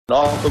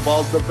Off the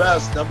Ball's the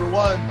best, number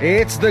one.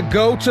 It's the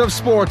GOAT of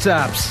sports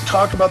apps.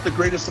 Talk about the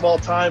greatest of all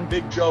time.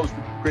 Big Joe's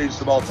the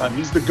greatest of all time.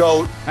 He's the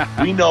GOAT.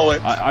 We know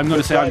it. I'm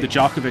going to say I'm the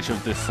Djokovic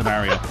of this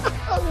scenario.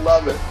 I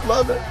love it.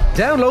 Love it.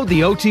 Download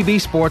the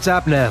OTB Sports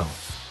app now.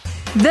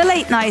 The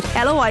Late Night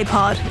LOI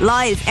Pod,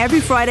 live every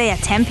Friday at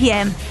 10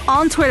 p.m.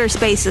 on Twitter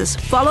Spaces.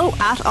 Follow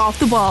at Off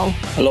the Ball.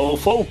 Hello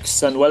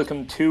folks, and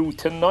welcome to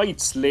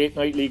tonight's Late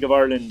Night League of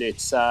Ireland.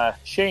 It's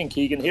Shane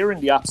Keegan here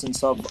in the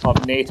absence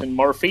of Nathan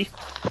Murphy.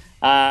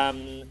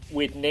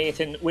 With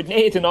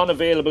Nathan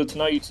unavailable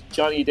tonight,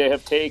 Johnny, they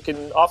have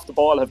taken Off the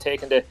Ball, have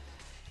taken the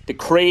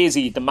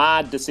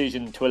mad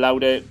decision to allow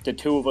the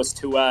two of us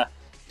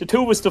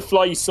to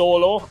fly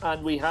solo,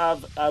 and we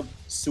have a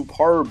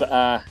superb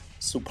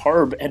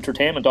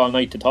entertainment all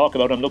night to talk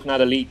about. I'm looking at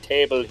a league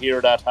table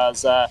here that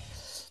has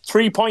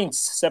 3 points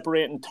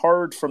separating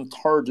third from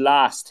third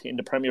last in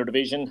the Premier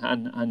Division,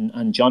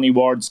 and Johnny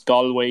Ward's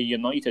Galway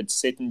United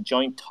sitting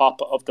joint top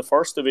of the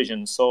First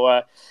Division.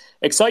 So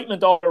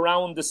excitement all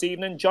around this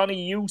evening.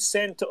 Johnny, you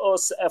sent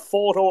us a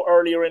photo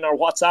earlier in our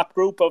WhatsApp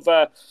group of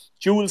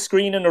dual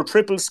screening or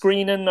triple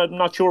screening. I'm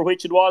not sure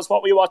which it was.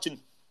 What were you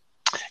watching?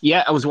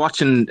 Yeah, I was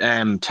watching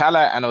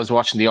Tala and I was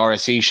watching the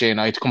RSC, Shane.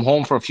 I had to come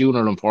home for a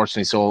funeral,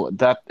 unfortunately, so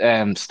that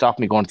stopped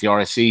me going to the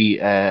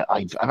RSC.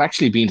 I've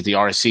actually been to the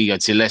RSC,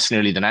 I'd say less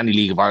nearly than any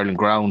League of Ireland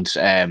ground.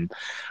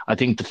 I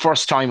think the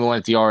first time I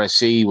went to the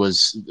RSC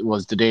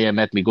was the day I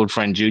met my good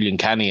friend Julian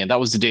Canny, and that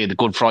was the day of the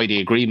Good Friday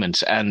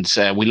Agreement, and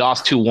we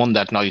lost 2-1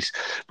 that night.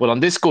 But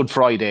on this Good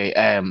Friday,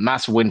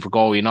 massive win for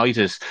Galway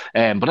United.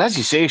 But as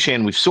you say,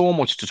 Shane, we've so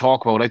much to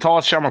talk about. I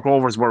thought Shamrock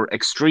Rovers were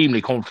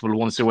extremely comfortable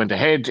once they went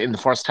ahead in the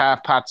first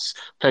half. Pats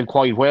played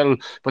quite well,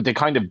 but they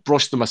kind of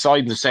brushed them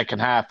aside in the second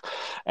half.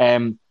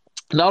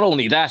 Not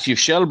only that, you've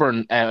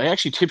Shelbourne. I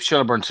actually tipped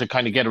Shelbourne to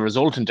kind of get a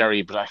result in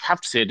Derry, but I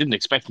have to say I didn't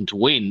expect them to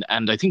win.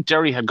 And I think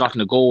Derry had gotten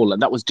a goal, and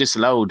that was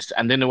disallowed.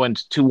 And then it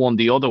went 2-1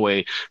 the other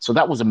way. So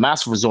that was a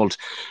massive result.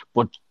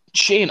 But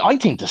Shane, I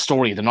think the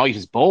story of the night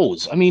is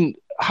Bohs. I mean,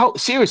 how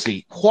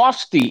seriously?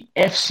 What the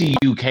FC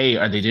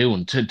UK are they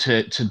doing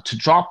to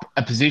drop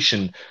a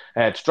position,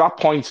 to drop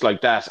points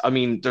like that? I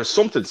mean, there's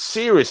something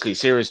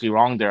seriously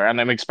wrong there, and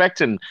I'm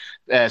expecting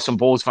some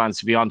Bohs fans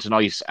to be on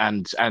tonight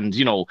and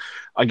you know,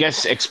 I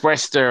guess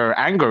express their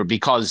anger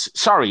because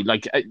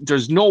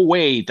there's no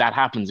way that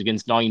happens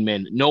against 9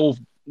 men. No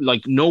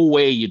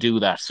way you do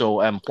that.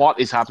 So what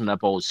is happening at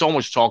Bohs? So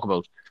much to talk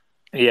about.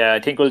 Yeah, I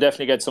think we'll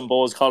definitely get some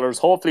Bohs colours.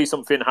 Hopefully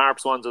some Finn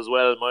Harps ones as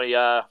well.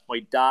 My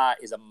dad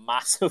is a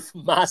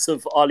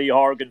massive Ollie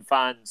Horgan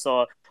fan.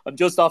 So I'm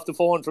just off the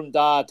phone from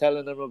Dad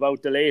telling him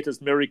about the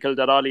latest miracle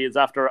that Ollie is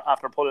after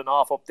pulling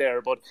off up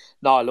there. But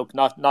no, look,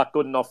 not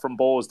good enough from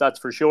Bohs, that's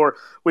for sure.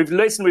 We've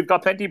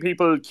got plenty of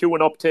people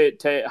queuing up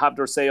to have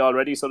their say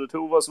already. So the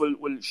two of us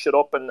will shut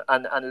up and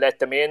let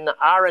them in.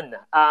 Aaron,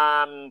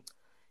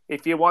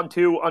 if you want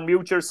to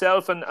unmute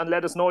yourself and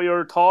let us know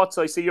your thoughts.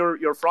 I see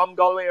you're from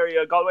Galway. Are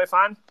you a Galway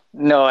fan?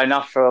 No, I'm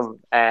not from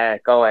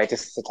Galway. I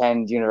just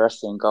attend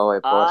university in Galway.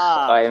 But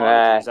I'm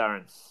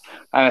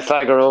a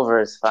Sligo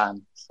Rovers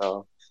fan,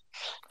 so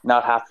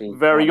not happy.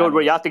 Very good.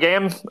 Were you at the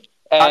game?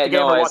 Or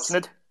watching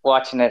it?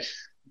 Watching it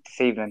this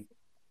evening.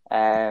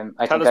 Tell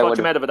us what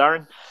you made of it,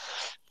 Aaron.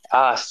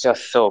 It's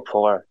just so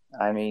poor.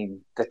 I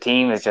mean, the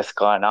team has just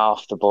gone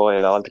off the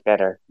boil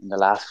altogether in the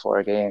last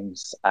 4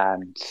 games,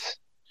 and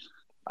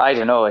I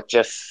don't know, it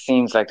just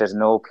seems like there's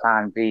no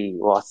plan B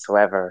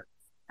whatsoever.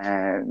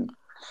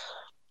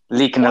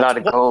 Leaking a lot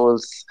of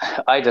goals.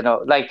 I don't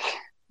know.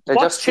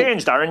 What's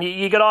changed, Aaron?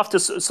 You got off to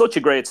such a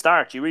great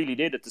start. You really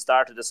did at the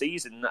start of the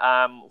season.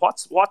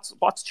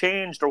 What's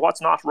changed or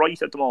what's not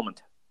right at the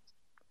moment?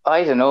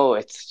 I don't know.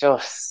 It's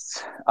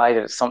just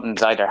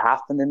something's either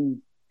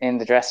happening in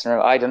the dressing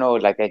room. I don't know.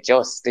 They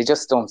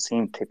just don't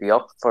seem to be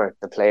up for it,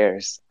 the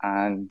players,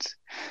 and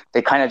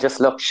they kind of just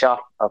look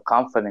shot of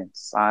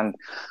confidence. And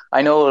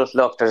I know,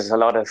 look, there's a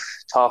lot of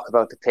talk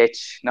about the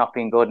pitch not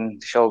being good in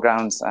the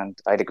showgrounds, and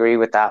I'd agree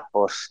with that.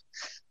 But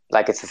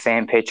it's the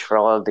same pitch for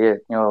all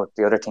the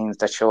other teams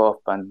that show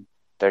up, and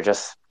they're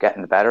just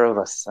getting the better of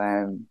us.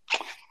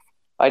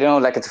 I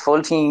don't know. It's a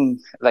full team.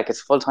 It's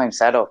a full-time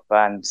setup,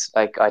 and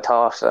I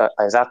thought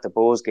I was at the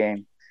Bohs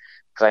game,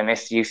 because I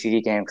missed the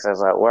UCD game because I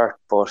was at work.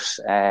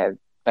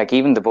 But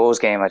even the Bohs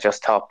game, I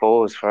just thought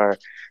Bohs for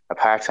a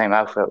part-time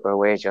outfit were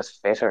way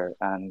just fitter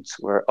and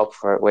we're up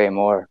for it way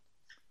more.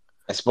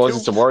 I suppose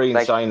it's a worrying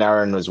sign,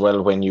 Aaron, as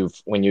well, when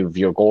you've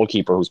your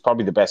goalkeeper, who's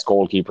probably the best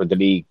goalkeeper in the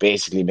league,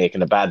 basically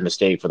making a bad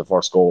mistake for the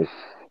first goal.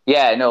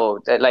 Yeah, no,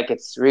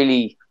 it's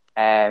really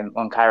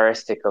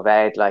uncharacteristic of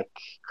Ed,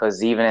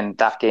 because even in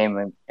that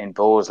game in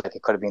Bohs,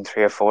 it could have been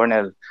 3 or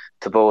 4-0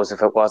 to Bohs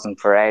if it wasn't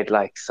for Ed.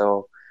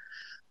 So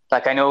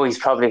I know he's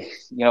probably,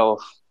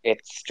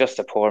 it's just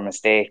a poor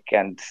mistake.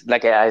 And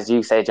as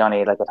you say,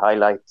 Johnny, it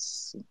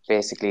highlights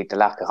basically the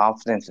lack of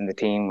confidence in the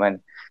team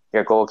when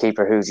your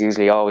goalkeeper, who's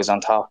usually always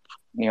on top,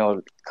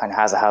 kind of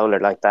has a howler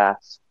like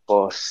that.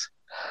 But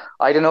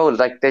I don't know,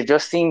 there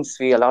just seems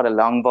to be a lot of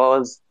long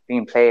balls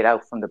being played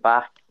out from the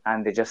back,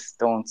 and they just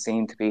don't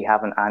seem to be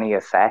having any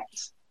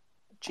effect.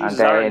 Jesus,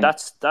 then, Aaron,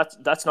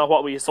 that's not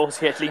what we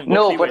associate Liam Buckley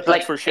no, but with, like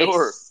that's for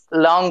sure. it's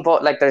long,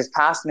 but like there's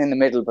passing in the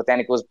middle, but then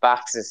it goes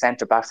back to the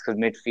centre backs because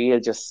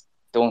midfield just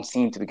don't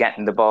seem to be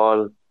getting the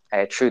ball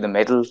through the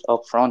middle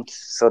up front.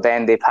 So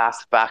then they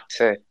pass back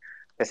to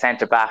the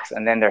centre backs,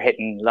 and then they're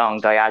hitting long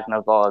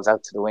diagonal balls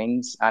out to the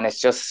wings, and it's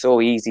just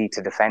so easy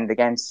to defend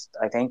against.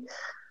 I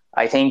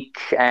think,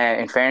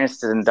 in fairness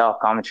to the Dundalk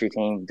commentary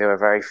team, they were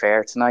very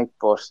fair tonight,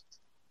 but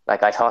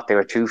like I thought they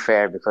were too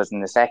fair, because in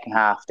the second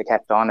half they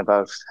kept on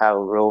about how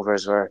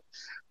Rovers were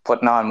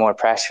putting on more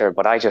pressure,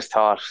 but I just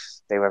thought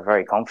they were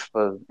very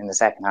comfortable in the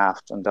second half.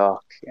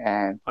 Dundalk.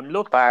 I'm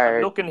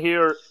looking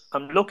here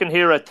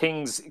at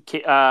things.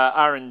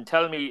 Aaron,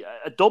 tell me,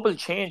 a double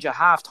change at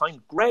half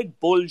time. Greg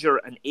Bulger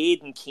and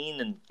Aidan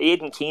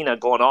Keena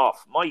going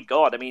off. My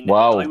God, I mean,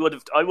 wow. I would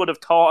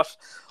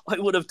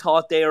have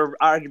thought they are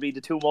arguably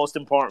the two most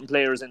important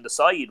players in the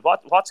side.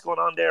 What's going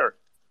on there?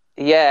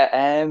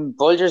 Yeah,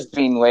 Bulger's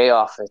been way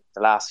off it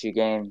the last few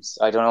games.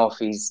 I don't know if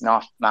he's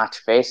not match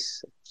fit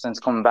since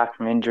coming back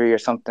from injury or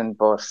something,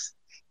 but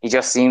he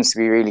just seems to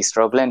be really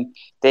struggling.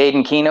 The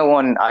Aidan Keena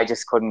one, I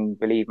just couldn't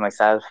believe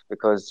myself,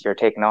 because you're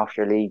taking off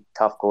your league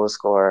top goal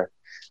scorer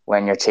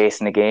when you're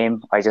chasing the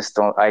game. I just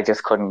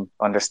couldn't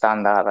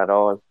understand that at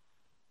all.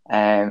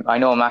 I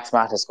know Max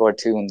Mata scored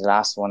 2 in the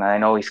last one, and I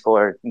know he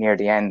scored near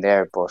the end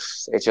there, but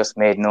it just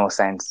made no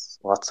sense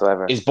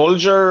whatsoever. Is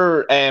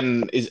Bulger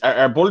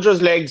are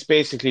Bulger's legs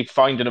basically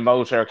finding him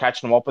out or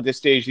catching him up at this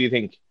stage, do you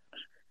think?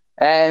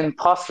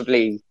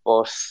 Possibly,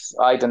 but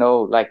I don't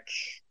know, like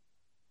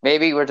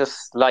maybe we're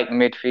just like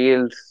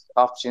midfield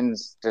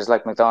options. There's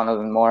like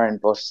McDonald and Moran,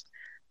 but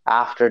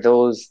after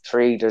those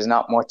 3 there's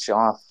not much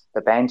off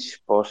the bench.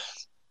 But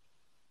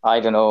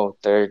I don't know,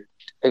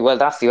 well,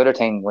 that's the other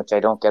thing which I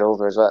don't get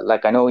over as well.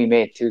 Like, I know he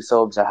made 2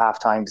 subs at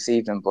half-time this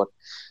evening, but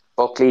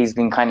Buckley's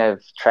been kind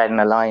of treading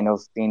a line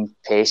of being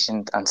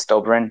patient and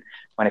stubborn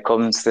when it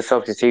comes to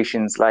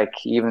substitutions. Like,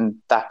 even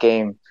that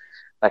game,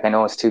 like, I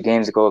know it's 2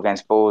 games ago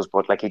against Bows,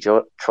 but like, he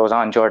throws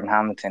on Jordan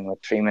Hamilton with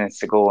 3 minutes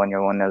to go and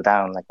you're 1-0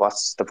 down. Like,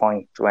 what's the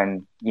point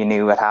when you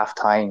knew at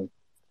half-time,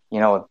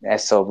 a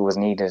sub was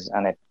needed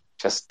and it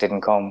just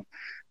didn't come?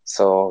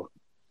 So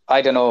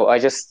I don't know.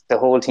 The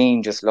whole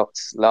team just looked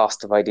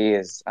lost of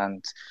ideas,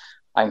 and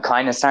I'm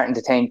kind of starting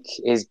to think,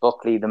 is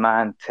Buckley the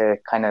man to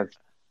kind of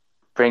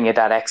bring it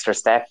that extra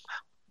step?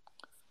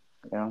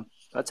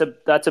 That's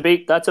a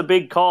big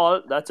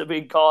call. That's a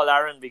big call,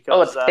 Aaron.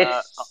 Because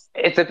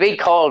it's a big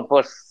call,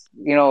 but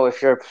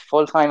if you're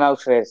full time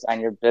out of it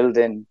and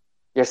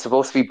you're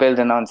supposed to be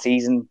building on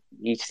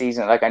each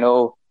season. Like, I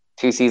know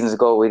 2 seasons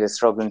ago we had a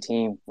struggling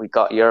team. We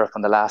got Europe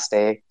on the last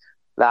day.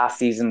 Last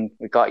season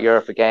we got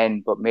Europe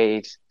again, but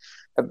it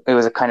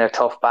was a kind of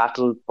tough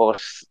battle.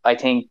 But I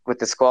think with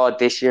the squad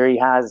this year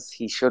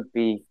he should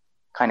be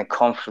kind of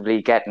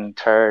comfortably getting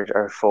 3rd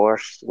or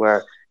 4th,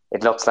 where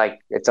it looks like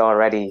it's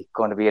already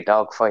going to be a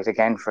dogfight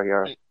again for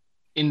Europe.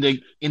 In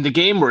the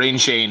game we're in,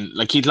 Shane,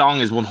 like, Keith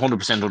Long is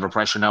 100% under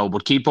pressure now,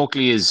 but Keith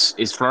Buckley is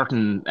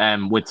flirting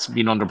with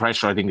being under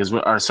pressure, I think,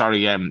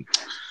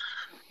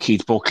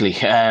 Keith Buckley.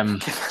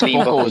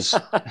 Bose.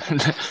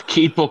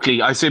 Keith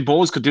Buckley. I say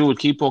Bose could do with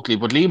Keith Buckley,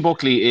 but Liam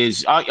Buckley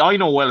is... I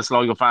know Welsh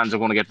Sligo fans are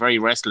going to get very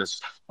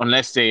restless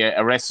unless they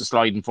arrest the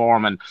sliding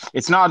form. And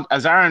it's not,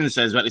 as Aaron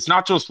says, well, it's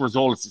not just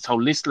results, it's how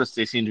listless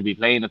they seem to be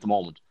playing at the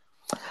moment.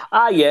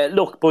 Yeah,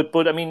 look,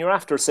 but I mean, you're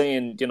after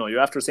saying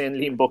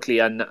Liam Buckley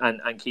and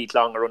Keith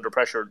Long are under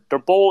pressure. They're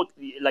both,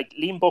 like,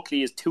 Liam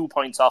Buckley is 2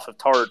 points off of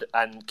 3rd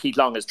and Keith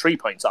Long is 3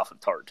 points off of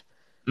 3rd.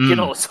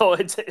 So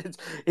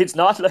it's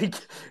not like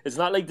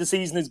the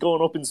season is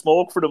going up in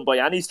smoke for them by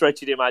any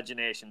stretch of the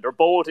imagination. They're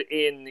both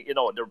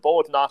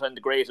not in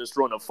the greatest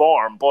run of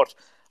form, but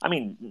I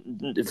mean,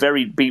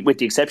 with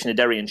the exception of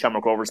Derry and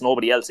Shamrock Rovers,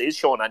 nobody else is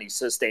showing any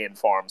sustained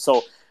form.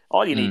 So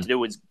all you need to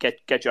do is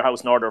get your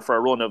house in order for a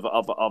run of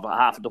a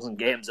half a dozen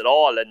games at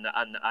all, and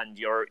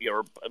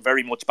you're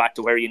very much back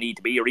to where you need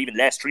to be, or even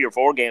less, 3 or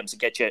 4 games to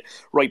get you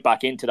right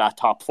back into that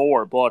top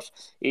 4. But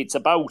it's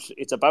about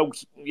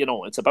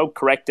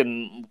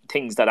correcting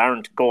things that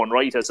aren't going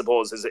right, I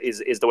suppose,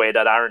 is the way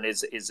that Aaron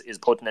is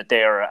putting it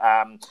there.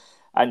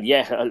 And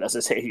yeah, as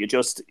I say,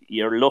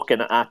 you're looking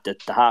at the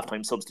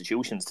halftime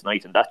substitutions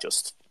tonight, and that's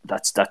just I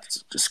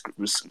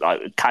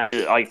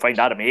find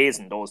that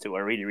amazing. Those 2, I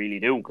really, really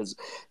do, because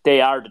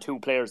they are the 2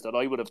 players that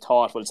I would have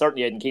thought. Well,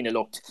 certainly Aidan Keena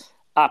looked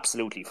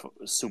absolutely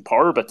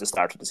superb at the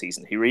start of the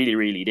season. He really,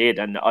 really did,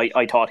 and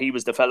I thought he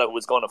was the fellow who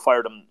was going to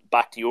fire them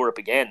back to Europe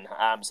again.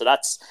 So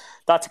that's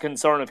a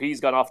concern if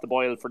he's gone off the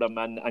boil for them.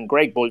 And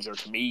Greg Bulger,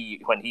 to me,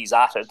 when he's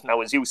at it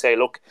now, as you say,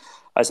 look,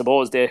 I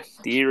suppose the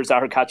ears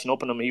are catching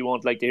up on him. He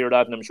won't like to hear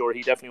that, and I'm sure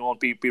he definitely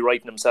won't be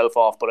writing himself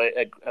off. But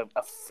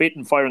a fit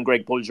and firing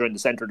Greg Bulger in the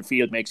centre of the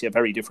field makes you a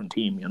very different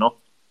team,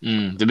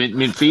 The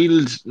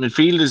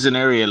midfield is an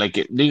area, like,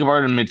 League of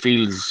Ireland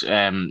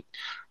midfields.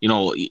 you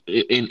know,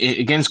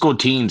 against good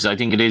teams, I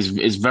think it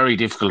is very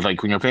difficult.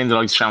 Like when you're playing the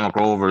likes of Shamrock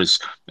Rovers,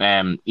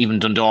 even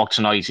Dundalk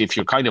tonight, if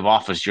you're kind of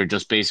off it, you're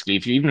just basically,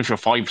 even if you're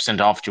 5%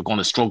 off it, you're going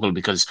to struggle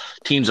because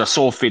teams are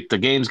so fit. The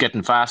game's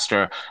getting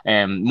faster,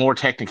 more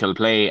technical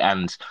play,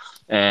 and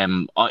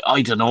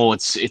I don't know.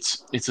 It's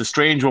a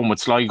strange one with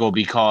Sligo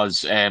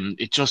because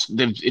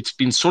it's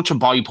been such a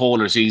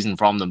bipolar season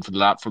from them for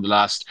the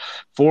last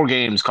 4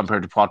 games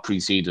compared to what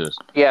preceded it.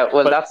 Yeah,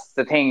 well, that's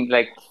the thing.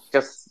 Like,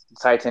 just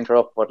sorry to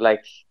interrupt, but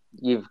like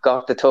you've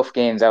got the tough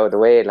games out of the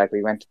way. Like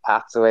we went to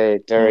Pats away,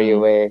 Derry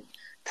away,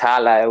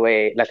 Tala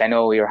away. Like I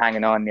know we were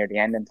hanging on near the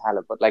end in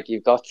Tala, but like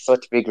you've got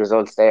such big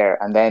results there,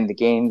 and then the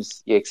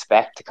games you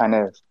expect to kind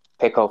of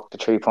pick up the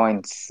 3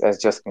 points has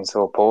just been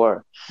so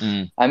poor.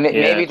 And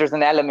maybe there's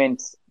an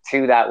element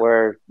to that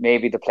where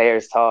maybe the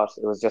players thought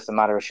it was just a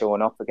matter of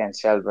showing up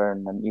against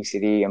Shelbourne and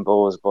UCD and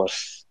Bows, but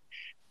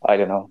I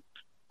don't know.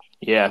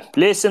 Yeah,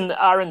 listen,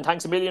 Aaron,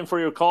 thanks a million for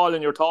your call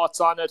and your thoughts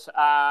on it.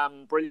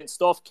 Brilliant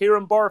stuff.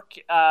 Kieran Burke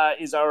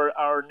is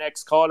our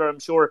next caller. I'm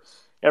sure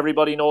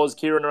everybody knows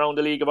Kieran around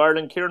the League of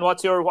Ireland. Kieran,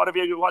 what are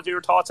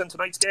your thoughts on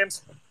tonight's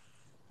games?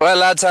 Well,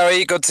 lads, how are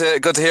you? Good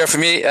to hear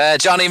from you.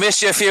 Johnny,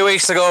 missed you a few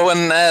weeks ago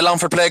when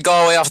Longford played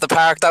Galway off the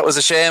park. That was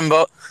a shame,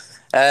 but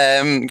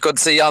good to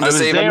see you on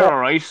this evening. All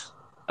right.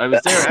 I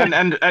was there,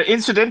 and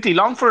incidentally,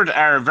 Longford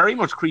are very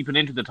much creeping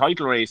into the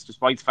title race,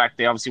 despite the fact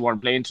they obviously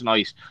weren't playing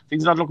tonight.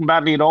 Things are not looking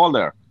badly at all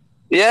there.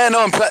 Yeah,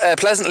 no, I'm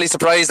pleasantly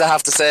surprised, I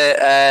have to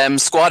say.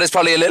 Squad is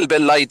probably a little bit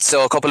light,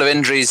 so a couple of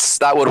injuries,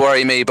 that would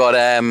worry me. But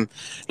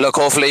look,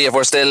 hopefully, if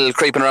we're still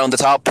creeping around the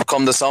top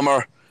come the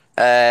summer,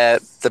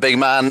 the big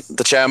man,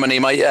 the chairman, he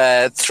might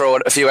throw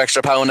a few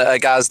extra pound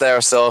at Gaz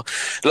there. So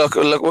look,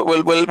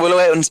 we'll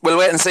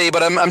wait and see.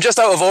 But I'm just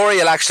out of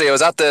Oriel actually. I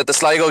was at the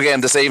Sligo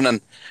game this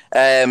evening.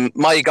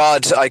 My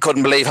God, I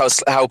couldn't believe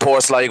how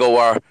poor Sligo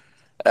were.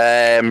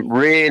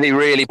 Really,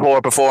 really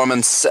poor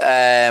performance.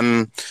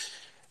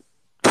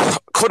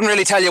 Couldn't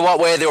really tell you what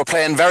way they were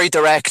playing. Very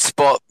direct,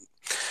 but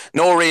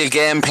no real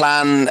game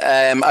plan.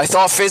 I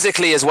thought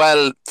physically as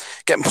well,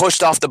 getting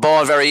pushed off the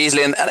ball very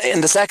easily. And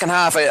in the second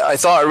half, I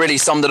thought it really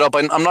summed it up.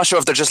 I'm not sure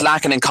if they're just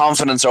lacking in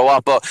confidence or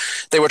what, but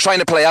they were trying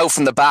to play out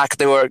from the back.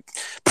 They were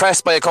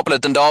pressed by a couple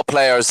of Dundalk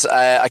players.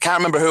 I can't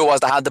remember who it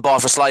was that had the ball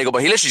for Sligo,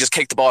 but he literally just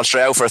kicked the ball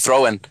straight out for a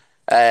throw-in.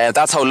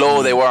 That's how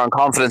low they were on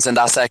confidence in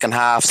that second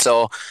half.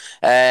 So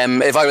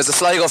if I was a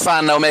Sligo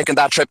fan now making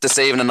that trip this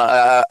evening,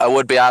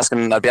 I'd be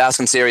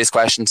asking serious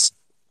questions.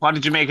 What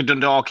did you make of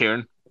Dundalk,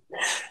 Kieran?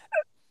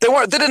 They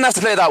didn't have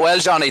to play that well,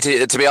 Johnny,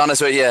 to be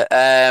honest with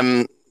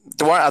you.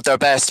 They weren't at their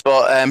best,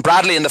 but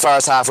Bradley in the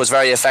first half was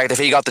very effective.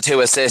 He got the 2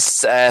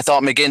 assists.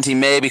 Thought McGinty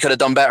maybe could have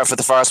done better for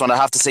the first one. I'll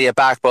have to see it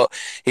back, but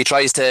he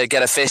tries to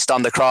get a fist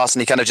on the cross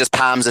and he kind of just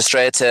palms it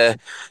straight to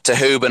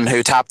Houben,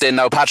 who tapped in.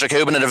 Now, Patrick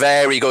Houben had a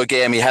very good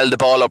game. He held the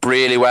ball up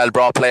really well,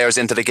 brought players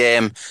into the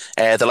game.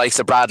 The likes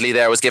of Bradley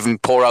there was giving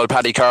poor old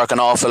Paddy Kirk an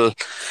awful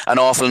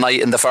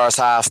night in the first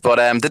half, but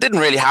they didn't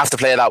really have to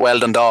play that well,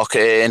 Dundalk,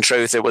 in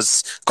truth. It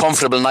was a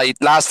comfortable night.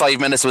 Last 5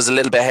 minutes was a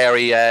little bit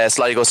hairy.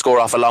 Sligo score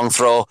off a long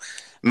throw.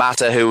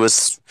 Mata, who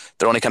was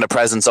their only kind of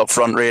presence up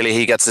front, really,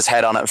 he gets his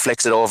head on it and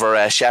flicks it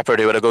over Shepherd,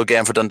 who had a good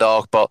game for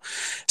Dundalk. But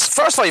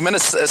first 5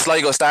 minutes,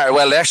 Sligo started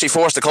well. They actually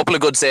forced a couple of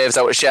good saves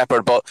out of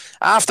Shepherd, but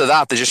after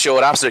that, they just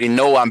showed absolutely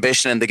no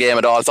ambition in the game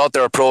at all. I thought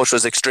their approach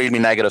was extremely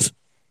negative.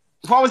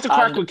 What was the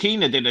crack with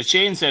Keane then? As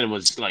Shane said, it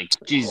was like,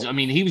 geez, I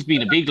mean, he was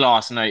being a big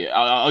loss, and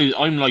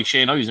I'm like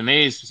Shane, I was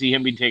amazed to see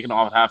him being taken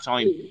off at half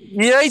time.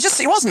 Yeah,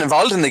 he wasn't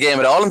involved in the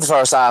game at all in the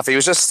first half. He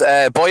was just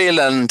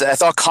Boyle, and I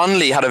thought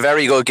Connolly had a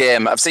very good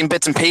game. I've seen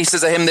bits and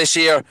pieces of him this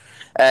year.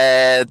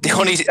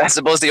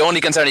 The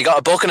only concern, he got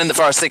a booking in the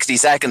first 60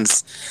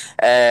 seconds,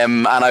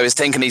 and I was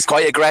thinking he's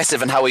quite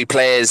aggressive in how he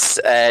plays.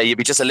 You'd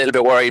be just a little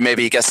bit worried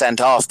maybe he gets sent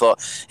off,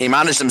 but he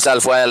managed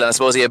himself well, and I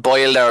suppose he had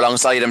Boyle there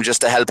alongside him just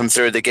to help him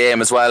through the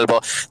game as well.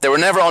 But they were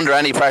never under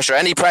any pressure.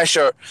 Any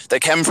pressure that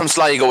came from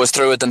Sligo was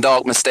through a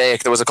Dundalk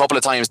mistake. There was a couple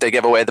of times they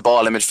gave away the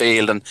ball in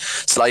midfield, and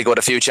Sligo had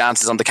a few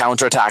chances on the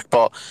counter attack.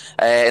 But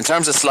in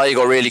terms of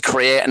Sligo really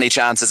creating any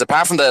chances,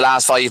 apart from the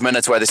last 5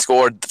 minutes where they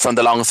scored from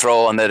the long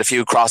throw and they had a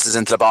few crosses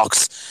into the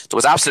box, there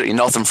was absolutely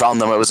nothing from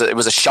them. It was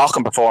a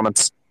shocking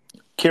performance.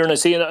 Kieran, I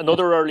see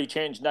another early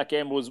change in that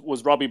game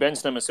was Robbie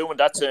Benson. I'm assuming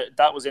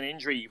that was an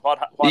injury. What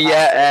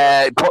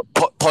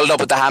pulled up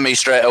with the hammy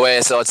straight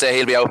away, so I'd say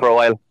he'll be out for a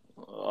while.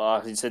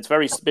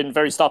 It's been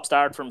very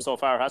stop-start from so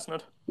far,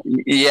 hasn't it?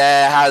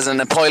 Yeah, it has,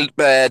 and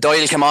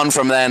Doyle came on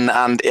from then,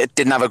 and it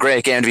didn't have a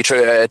great game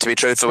to be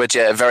truthful with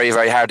you. Very,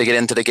 very hard to get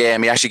into the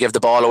game. He actually gave the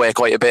ball away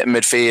quite a bit in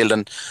midfield,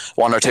 and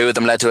one or two of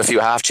them led to a few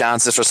half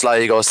chances for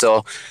Sligo.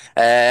 So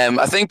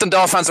I think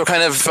Dundalk fans were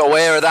kind of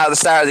aware of that at the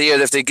start of the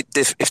year. If they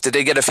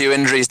did get a few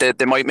injuries, they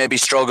might maybe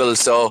struggle.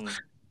 So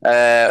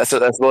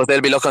So I suppose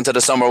they'll be looking to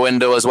the summer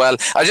window as well.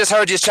 I just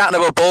heard you chatting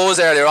about Bowes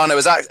earlier on. I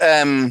was at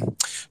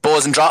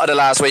Bowes and Drogheda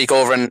last week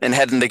over in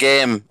heading the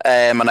game,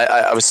 and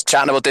I was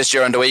chatting about this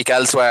during the week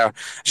elsewhere.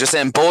 Just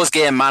saying, Bowes'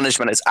 game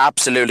management is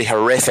absolutely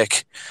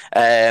horrific.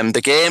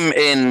 The game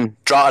in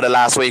Drogheda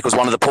last week was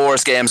one of the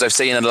poorest games I've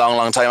seen in a long,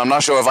 long time. I'm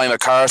not sure if I'm a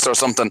curse or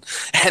something.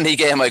 Any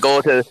game I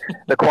go to,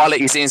 the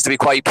quality seems to be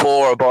quite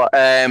poor, but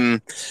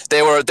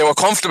they were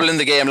comfortable in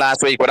the game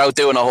last week without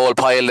doing a whole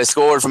pile. They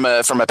scored from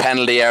a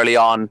penalty early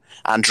on,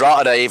 and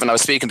Drogheda, even I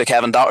was speaking to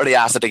Kevin Doherty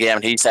after the game,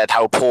 and he said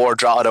how poor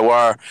Drogheda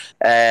were.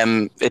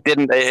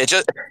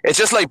 It's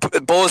just like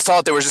Bowes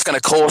thought they were just going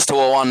to coast to a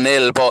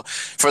 1-0, but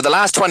for the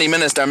last 20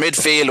 minutes their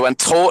midfield went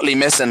totally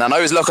missing, and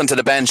I was looking to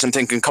the bench and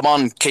thinking, come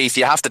on Keith,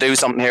 you have to do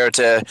something here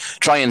to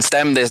try and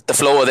stem the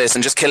flow of this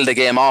and just kill the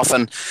game off.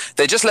 And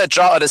they just let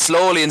Drogheda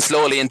slowly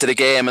into the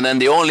game, and then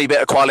the only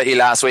bit of quality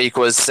last week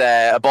was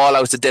a ball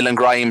out to Dylan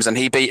Grimes, and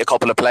he beat a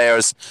couple of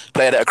players,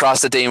 played it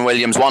across to Dean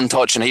Williams, one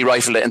touch, and he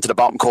rifled it into the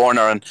bottom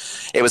corner, and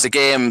it was a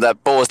game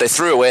that Bowes, they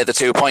threw away the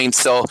 2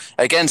 points. So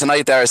again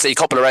tonight there I see a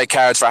couple of red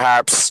cards for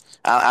Harps,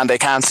 and they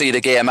can't see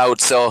the game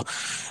out. So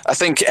I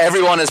think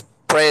everyone has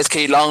praised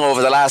Keith Long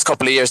over the last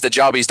couple of years, the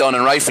job he's done,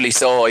 and rightfully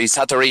so. He's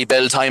had to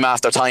rebuild time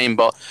after time,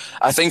 but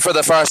I think for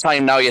the first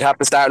time now you'd have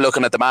to start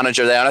looking at the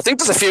manager there. And I think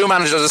there's a few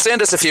managers, I was saying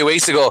this a few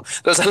weeks ago,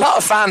 there's a lot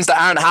of fans that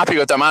aren't happy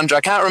with their manager.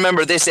 I can't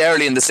remember this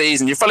early in the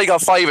season. You've probably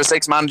got 5 or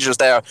 6 managers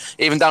there,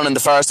 even down in the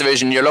first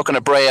division. You're looking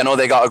at Bray, I know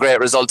they got a great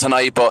result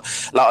tonight, but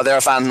a lot of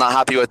their fans not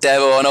happy with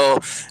Devo. I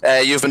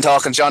know you've been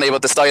talking, Johnny,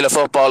 about the style of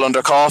football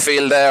under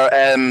Caulfield there.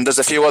 There's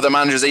a few other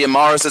managers, Ian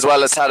Morris as well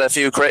has had a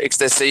few critics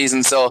this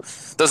season, so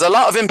there's a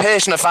lot of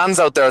impatient fans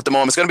out there at the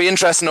moment. It's going to be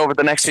interesting over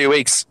the next few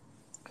weeks.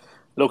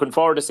 Looking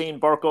forward to seeing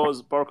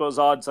Burko's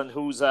odds and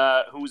who's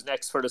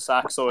next for the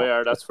sack, so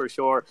yeah, that's for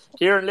sure.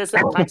 Kieran,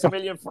 listen, thanks a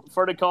million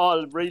for the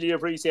call. Really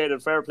appreciate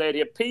it. Fair play to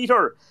you.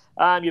 Peter,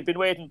 you've been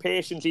waiting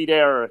patiently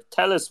there.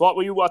 Tell us, what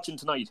were you watching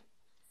tonight?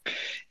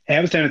 I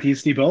was down at the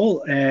UCD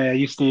Bowl,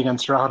 UCD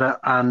against Drogheda,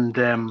 and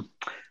a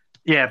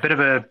bit of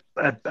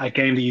a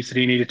game the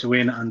UCD needed to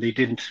win, and they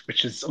didn't,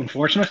 which is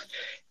unfortunate.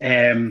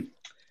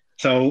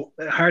 So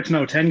hard to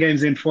know. 10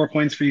 games in, 4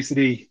 points for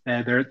UCD.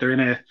 They're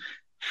in a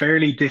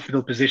fairly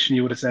difficult position,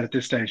 you would have said, at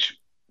this stage.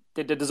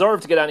 Did they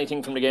deserve to get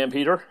anything from the game,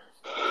 Peter?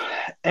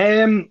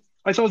 I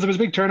suppose there was a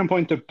big turning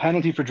point, the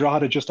penalty for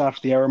Drogheda just after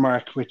the hour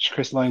mark, which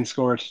Chris Lyons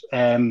scored.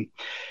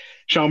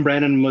 Sean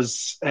Brennan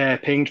was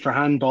pinged for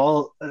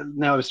handball.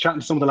 Now, I was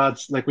chatting to some of the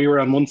lads, like we were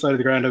on one side of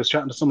the ground, I was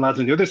chatting to some lads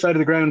on the other side of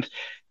the ground.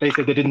 They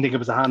said they didn't think it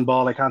was a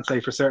handball. I can't say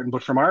for certain,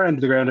 but from our end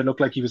of the ground, it looked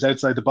like he was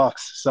outside the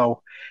box.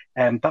 So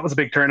that was a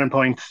big turning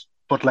point.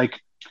 But I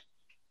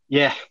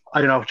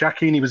don't know. Jack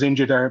Keeney was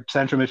injured, our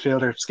central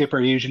midfielder, skipper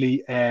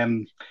usually.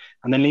 And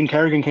then Liam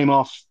Kerrigan came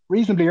off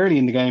reasonably early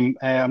in the game.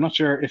 I'm not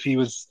sure if he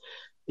was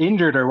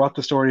injured or what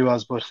the story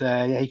was, but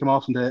he came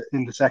off in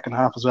the second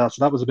half as well.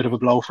 So that was a bit of a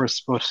blow for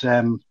us. But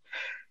that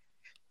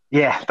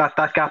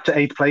gap to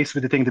 8th place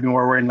with the thing to be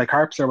more worrying, like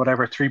Harps or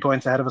whatever, 3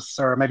 points ahead of us,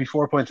 or maybe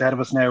 4 points ahead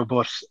of us now.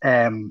 But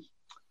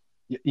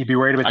you'd be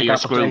worried about the gap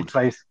to 8th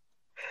place.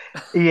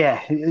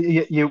 Yeah,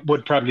 you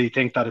would probably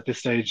think that at this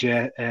stage.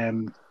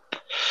 And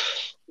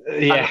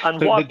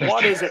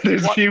what is it?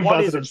 There's a few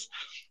positives.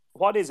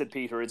 What is it,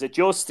 Peter? Is it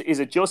just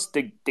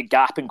the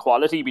gap in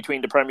quality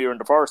between the Premier and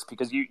the First?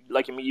 Because you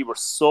were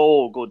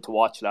so good to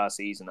watch last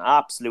season,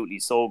 absolutely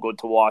so good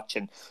to watch,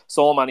 and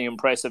so many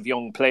impressive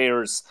young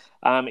players.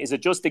 Is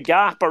it just the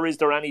gap, or is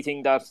there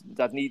anything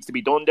that needs to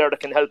be done there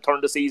that can help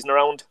turn the season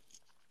around?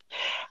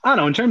 I don't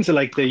know, in terms of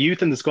like the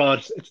youth in the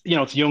squad, it's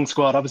a young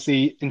squad.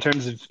 Obviously, in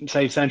terms of,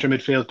 say, central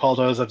midfield, Paul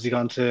Doyle's obviously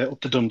gone up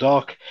to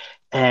Dundalk.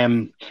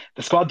 The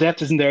squad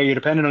depth isn't there. You're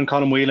dependent on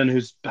Colin Whelan, who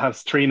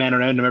has 3 men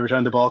around him every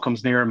time the ball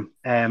comes near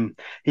him.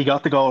 He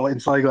got the goal in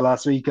Sligo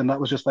last week, and that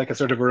was just like a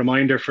sort of a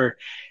reminder for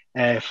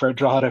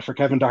Drogheda, for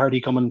Kevin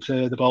Doherty coming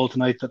to the Bowl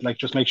tonight, that like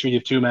just make sure you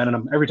have 2 men in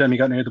him. Every time he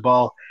got near the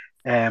ball,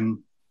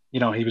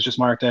 he was just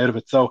marked out of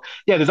it. So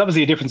yeah, there's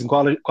obviously a difference in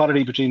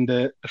quality between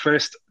the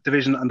First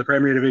Division and the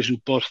Premier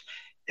Division, but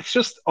it's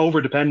just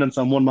over dependence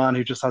on one man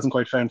who just hasn't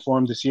quite found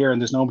form this year,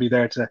 and there's nobody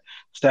there to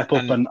step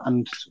up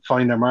and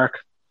find their mark.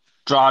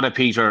 Drogheda,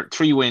 Peter,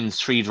 3 wins,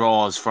 3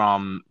 draws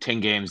from 10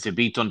 games. They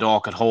beat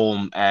Dundalk at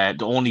home, the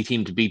only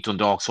team to beat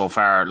Dundalk so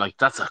far. Like,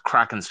 that's a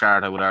cracking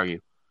start, I would argue.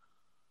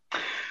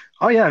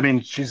 Oh yeah, I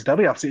mean, they'll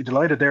be absolutely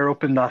delighted. They're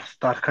up in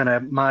that kind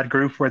of mad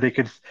group where they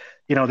could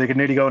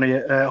nearly go on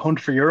a hunt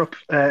for Europe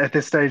at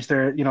this stage.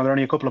 They're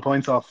only a couple of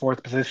points off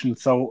 4th position.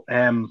 So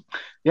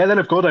they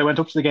look good. I went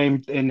up to the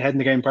game in Head in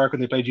the Game Park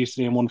when they played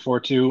UCD and won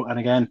 4-2, and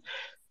again,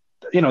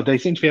 they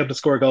seem to be able to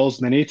score goals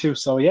when they need to.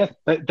 So yeah,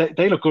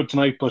 they look good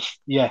tonight. But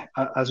yeah,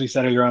 as we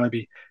said earlier on,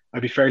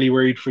 I'd be fairly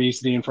worried for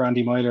UCD and for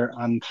Andy Myler.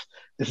 And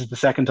this is the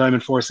second time in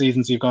 4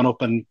 seasons you've gone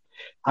up and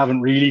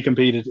haven't really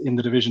competed in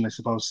the division, I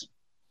suppose.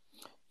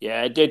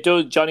 Yeah, it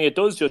does, Johnny. It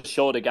does just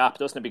show the gap,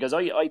 doesn't it? Because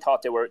I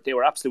thought they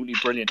were absolutely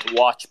brilliant to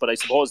watch, but I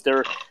suppose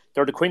they're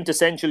the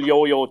quintessential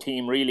yo-yo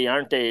team, really,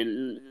 aren't they?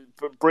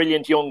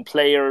 brilliant young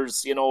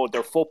players. You know,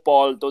 their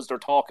football does their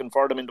talking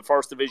for them in the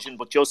first division,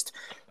 but just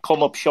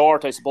come up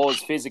short, I suppose,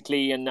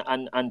 physically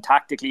and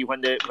tactically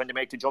when they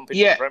make the jump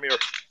into the Premier.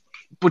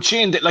 But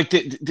Shane, like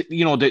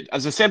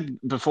as I said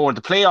before,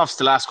 the playoffs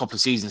the last couple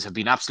of seasons have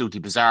been absolutely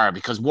bizarre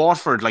because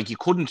Watford, like you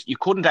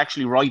couldn't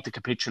actually write the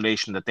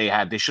capitulation that they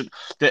had. They should,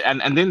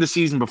 and then the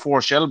season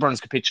before, Shelbourne's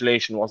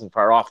capitulation wasn't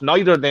far off.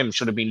 Neither of them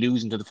should have been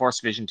losing to the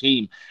first division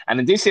team. And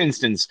in this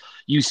instance,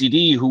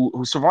 UCD,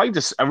 who survived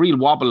a real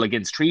wobble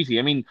against Treaty.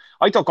 I mean,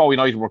 I thought Galway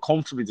United were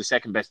comfortably the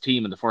second best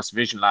team in the first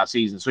division last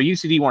season. So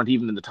UCD weren't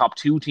even in the top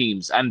two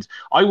teams, and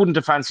I wouldn't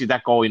have fancied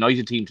that Galway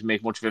United team to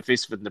make much of a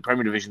fist of it in the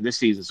Premier Division this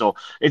season. So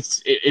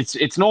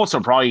it's no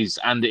surprise,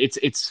 and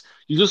it's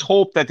you just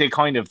hope that they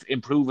kind of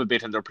improve a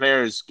bit and their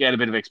players get a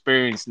bit of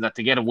experience and that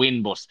they get a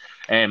win. But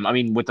I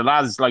mean, with the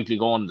lads likely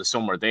going in the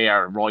summer, they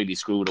are royally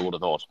screwed, I would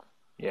have thought.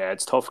 Yeah,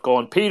 it's tough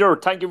going. Peter,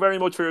 thank you very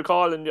much for your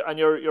call and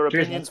your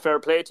opinions. Fair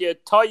play to you.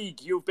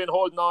 Tig, you've been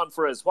holding on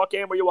for us. What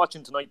game were you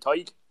watching tonight,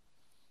 Tig?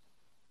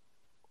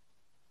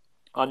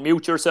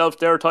 Unmute yourself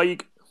there,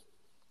 Tig.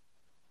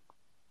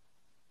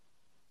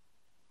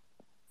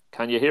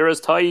 Can you hear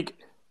us, Tig?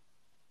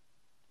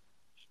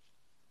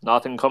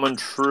 Nothing coming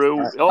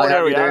through. Oh,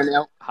 there we are.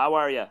 Now. How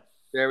are you?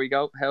 There we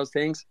go. How's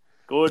things?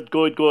 Good.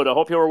 I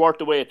hope you were worth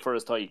the wait for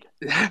us, Tig.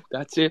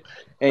 That's it.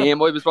 I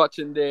was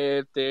watching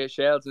the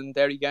Shells and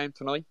Derry game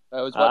tonight.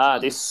 I was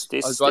watching this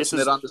is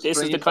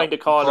the kind of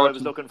call I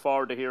was looking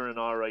forward to hearing.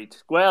 All right.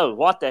 Well,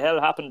 what the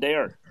hell happened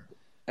there?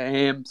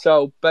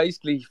 So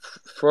basically,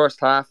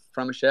 first half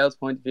from a Shells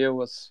point of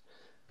view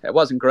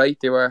wasn't great.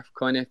 They were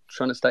kind of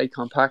trying to stay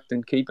compact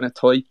and keeping it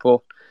tight,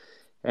 but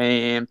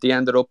they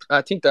ended up.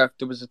 I think that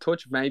there was a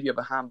touch maybe of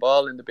a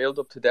handball in the build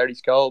up to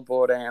Derry's goal,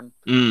 but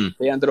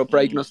they ended up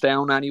breaking us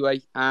down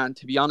anyway. And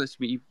to be honest,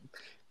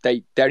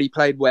 Derry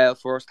played well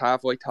first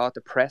half. I thought the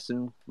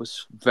pressing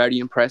was very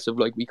impressive.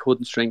 Like we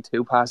couldn't string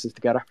two passes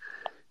together.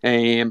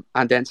 And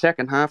then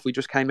second half we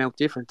just came out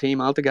different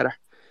team altogether.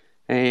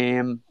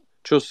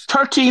 Just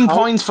 13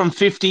 points from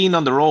 15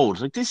 on the road.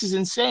 Like this is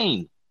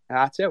insane.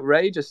 That's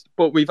outrageous.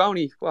 But we've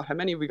only how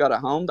many have we got at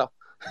home though?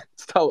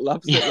 It's total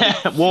opposite.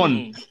 Yeah,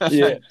 one.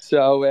 Yeah.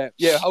 So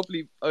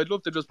hopefully I'd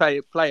love to just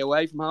play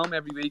away from home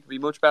every week. It'd be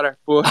much better.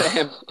 But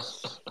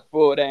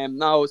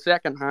no,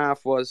 second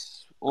half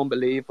was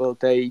unbelievable.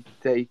 They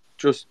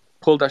just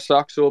pulled their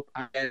socks up,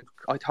 and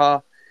I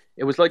thought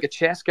it was like a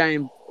chess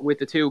game with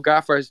the two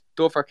gaffers.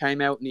 Duffer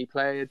came out and he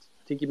played.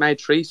 I think he made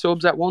 3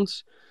 subs at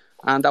once,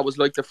 and that was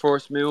like the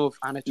first move,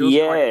 and it just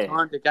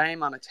turned the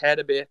game on its head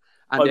a bit.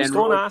 And then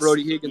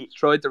Brody Higgins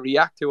tried to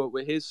react to it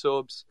with his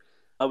subs.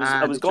 I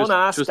was going to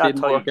ask that.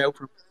 Didn't work out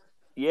for him.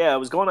 Yeah, I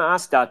was going to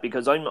ask that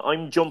because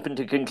I'm jumping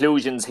to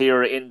conclusions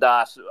here in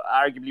that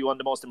arguably one of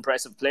the most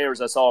impressive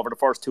players I saw over the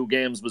first 2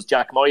 games was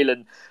Jack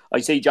Moylan. I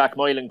see Jack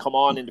Moylan come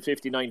on in the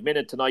 59th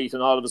minute tonight,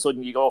 and all of a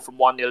sudden you go from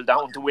 1-0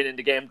 down to winning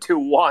the game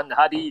 2-1.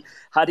 Had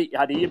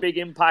he a big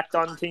impact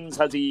on things?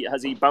 Has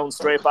he bounced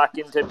straight back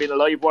into being a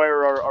live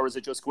wire, or is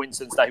it just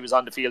coincidence that he was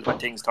on the field when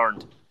things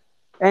turned?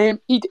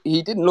 He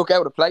didn't look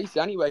out of place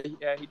anyway.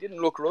 He didn't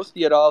look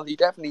rusty at all. He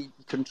definitely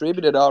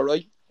contributed all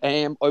right.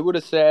 I would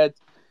have said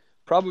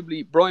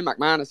probably Brian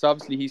McManus,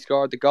 obviously he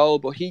scored the goal,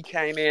 but he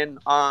came in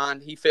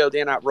and he filled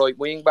in at right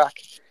wing back.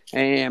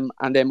 And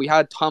then we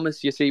had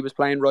Thomas, you see, was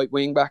playing right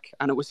wing back,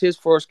 and it was his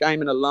first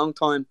game in a long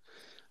time.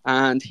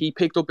 And he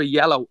picked up a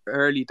yellow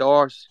early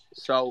doors.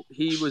 So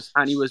he was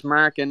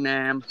marking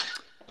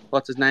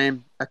what's his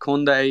name?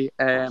 Akunde.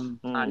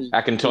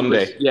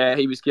 Akintunde.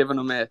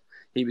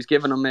 He was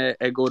giving him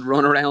a good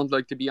run around,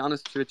 like, to be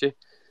honest with you.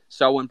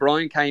 So when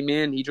Brian came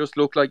in, he just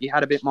looked like he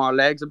had a bit more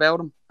legs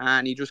about him,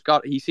 and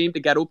he seemed to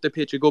get up the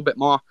pitch a good bit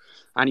more,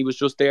 and he was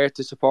just there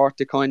to support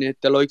the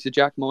likes of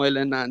Jack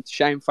Moylan, and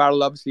Shane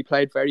Farrell obviously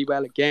played very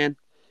well again.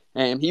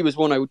 He was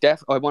one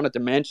I wanted to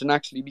mention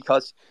actually,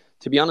 because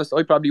to be honest,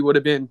 he would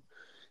have been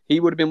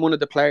one of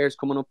the players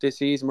coming up this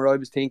season where I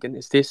was thinking,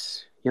 is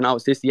this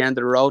the end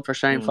of the road for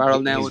Shane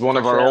Farrell now? He's one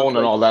of our own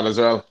and all that as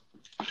well.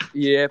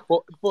 Yeah,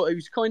 but it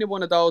was kind of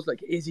one of those,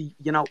 like, is he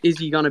going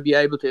to be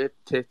able to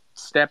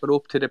step it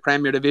up to the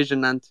Premier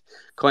Division and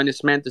kind of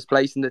cement his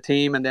place in the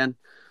team? And then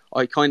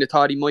I kind of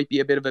thought he might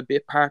be a bit of a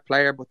bit part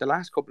player, but the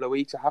last couple of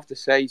weeks, I have to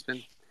say,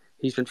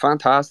 he's been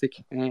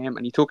fantastic, and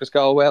he took his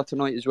goal well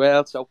tonight as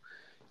well. So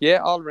yeah,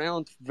 all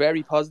round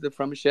very positive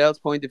from Michelle's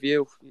point of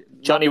view.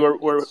 Johnny,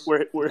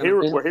 we're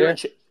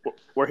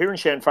hearing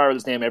Shane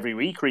Farrell's name every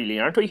week, really,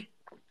 aren't we?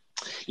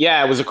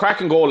 Yeah, it was a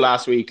cracking goal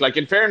last week. Like,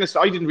 in fairness,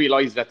 I didn't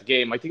realise it at the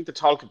game. I think the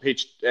Tolka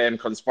pitch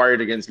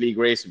conspired against Lee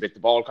Grace a bit. The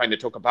ball kind of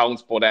took a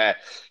bounce, but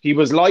he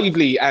was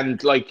lively,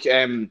 and like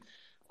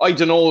I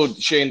don't know,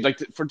 Shane, like,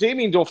 for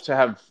Damien Duff to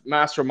have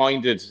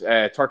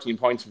masterminded 13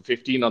 points from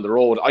 15 on the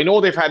road. I know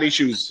they've had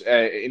issues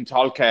in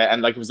Tolka,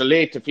 and like, it was a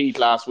late defeat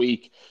last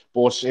week,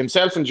 But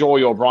himself and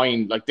Joey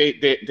O'Brien, like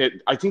they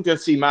I think they'll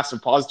see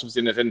massive positives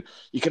in it. And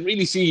you can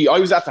really see, I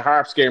was at the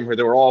Harps game where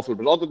they were awful,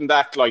 but other than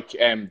that, like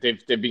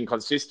they've been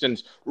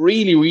consistent,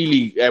 really,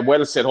 really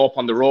well set up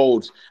on the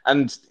road.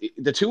 And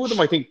the two of them,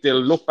 I think they'll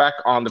look back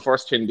on the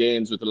first 10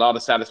 games with a lot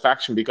of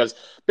satisfaction, because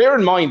bear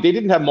in mind, they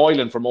didn't have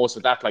Moylan for most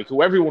of that, like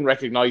who everyone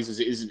recognises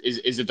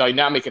is a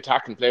dynamic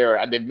attacking player,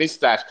 and they've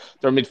missed that.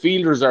 Their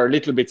midfielders are a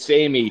little bit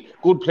samey,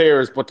 good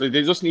players, but they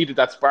just needed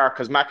that spark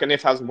because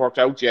McAniff hasn't worked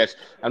out yet.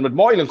 And with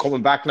Moylan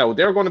coming back now,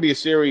 they're going to be a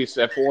serious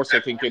force, I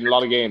think, in a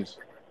lot of games.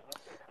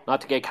 Not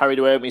to get carried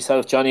away with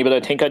myself, Johnny, but I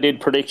think I did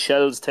predict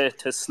Shells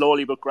to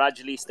slowly but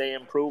gradually stay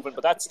improving.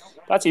 But that's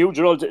a huge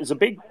role. It's a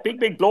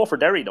big blow for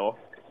Derry, though.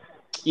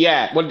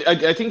 Yeah, well,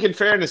 I think in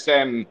fairness,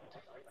 I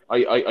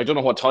don't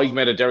know what Tig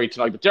made of Derry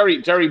tonight, but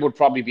Derry would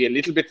probably be a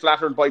little bit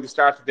flattered by the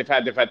start that they've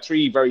had. They've had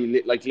 3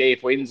 very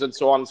late wins and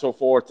so on and so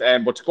forth.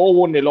 But to go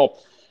 1-0 up,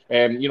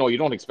 you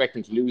don't expect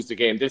them to lose the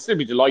game. They'll still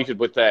be delighted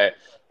with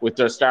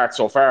their start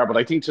so far. But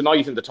I think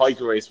tonight in the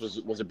title race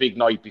was a big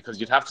night, because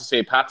you'd have to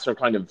say Pats are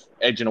kind of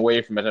edging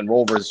away from it, and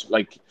Rovers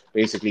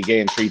basically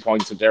gained 3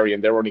 points at Derry,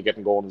 and they're only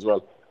getting going as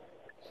well.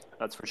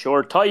 That's for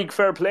sure. Tig,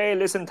 fair play.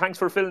 Listen, thanks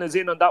for filling us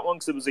in on that one,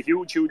 because it was a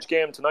huge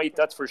game tonight.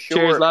 That's for sure.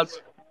 Cheers,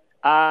 lads.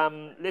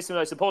 Listen,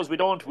 I suppose we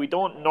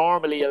don't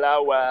normally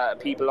allow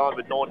people on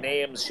with no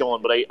names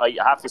shown, but I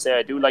have to say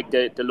I do like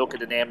the look of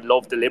the name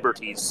Love the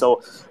Liberties.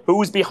 So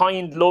who's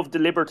behind Love the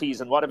Liberties,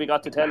 and what have you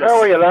got to tell us?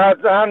 How are you,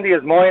 lads? Andy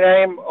is my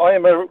name. I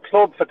am a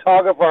club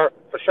photographer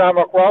for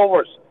Shamrock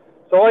Rovers,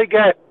 so I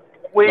get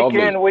week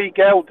in, week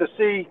out to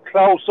see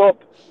close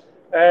up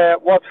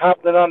what's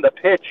happening on the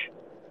pitch.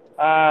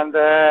 And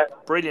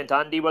brilliant,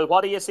 Andy. Well,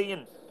 what are you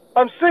seeing?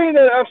 I'm seeing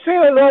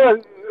a lot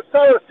of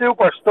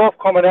super stuff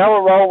coming out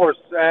of Rovers,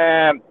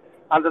 and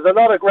there's a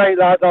lot of great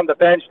lads on the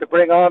bench to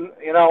bring on,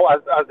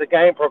 as the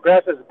game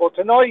progresses. But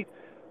tonight,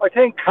 I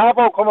think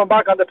Cavo coming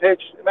back on the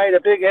pitch made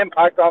a big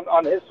impact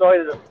on his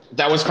side of it.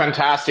 That was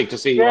fantastic to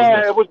see, yeah,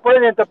 wasn't it? It was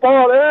brilliant. The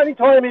ball, any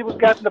time he was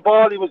getting the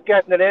ball, he was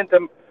getting it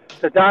into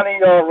to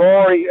Danny or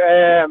Rory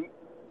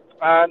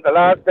and the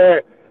lads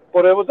there.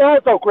 But it was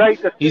also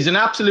great to see.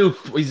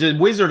 He's a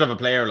wizard of a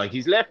player. Like,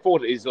 his left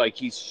foot is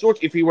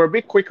if he were a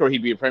bit quicker,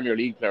 he'd be a Premier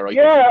League player.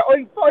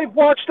 I've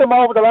watched him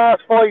over the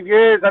last 5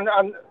 years, and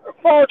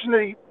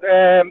unfortunately,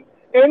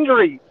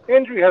 injury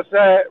has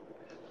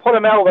put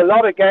him out of a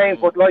lot of games.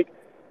 But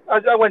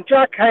when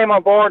Jack came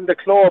on board in the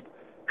club,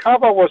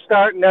 Cavo was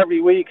starting every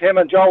week, him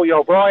and Joey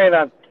O'Brien,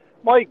 and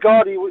my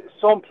God, he was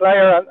some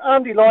player. And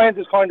Andy Lyons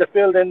has kind of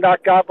filled in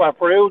that gap, and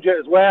Ferrugia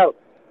as well.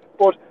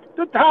 But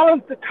the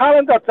talent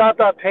that's at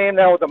that team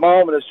now at the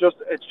moment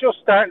it's just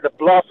starting to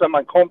blossom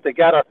and come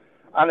together,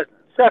 and it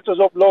sets us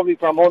up lovely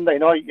for Monday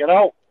night,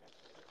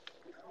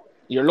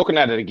 You're looking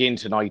at it again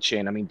tonight,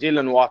 Shane. I mean,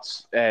 Dylan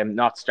Watts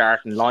not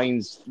starting,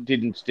 Lyons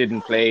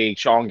didn't play,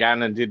 Sean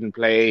Gannon didn't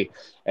play.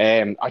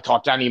 I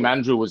thought Danny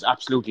Mandrew was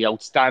absolutely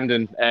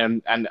outstanding,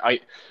 and I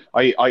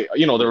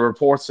there are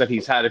reports that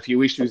he's had a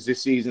few issues this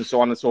season,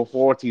 so on and so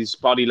forth. His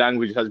body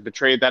language has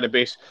betrayed that a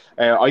bit.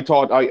 I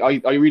thought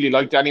I really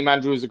like Danny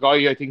Mandrew as a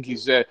guy. I think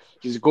he's a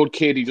good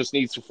kid. He just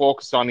needs to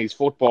focus on his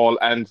football,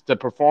 and the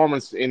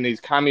performance in his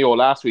cameo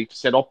last week to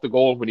set up the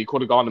goal when he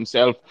could have gone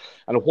himself.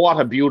 And what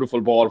a beautiful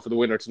ball for the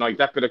winner tonight.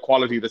 That bit of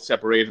quality that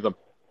separated them.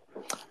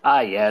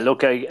 Yeah,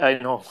 look, I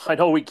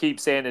know we keep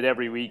saying it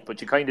every week,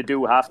 but you kind of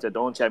do have to,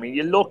 don't you? I mean,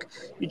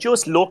 you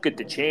just look at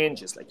the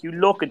changes. Like, you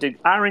look at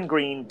Aaron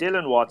Green,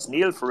 Dylan Watts,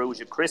 Neil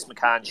Ferrugia, Chris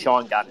McCann,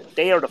 Sean Gannon.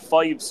 They are the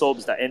 5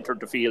 subs that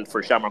entered the field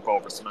for Shamrock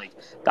Rovers tonight.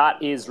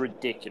 That is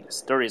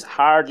ridiculous. There is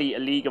hardly a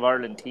League of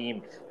Ireland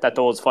team that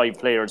those 5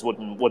 players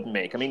wouldn't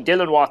make. I mean,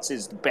 Dylan Watts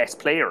is the best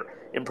player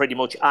in pretty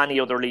much any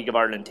other League of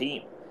Ireland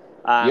team.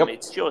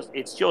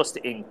 It's just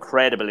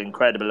incredible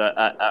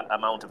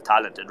amount of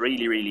talent. It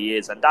really, really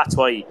is, and that's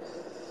why.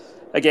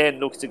 Again,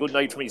 look, it's a good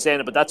night for me saying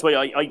it, but that's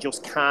why I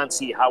just can't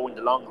see how in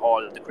the long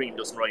haul the cream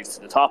doesn't rise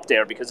to the top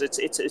there, because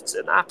it's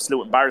an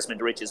absolute embarrassment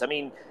to riches. I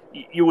mean,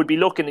 you would be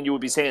looking and you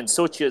would be saying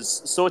such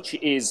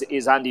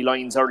is Andy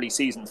Lyons' early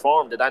season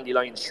form, that Andy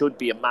Lyons should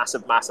be a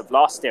massive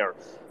loss there.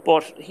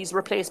 But he's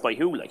replaced by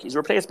who? He's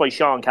replaced by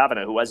Sean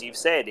Kavanagh, who, as you've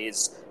said,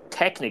 is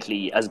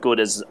technically as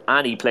good as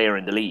any player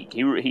in the league.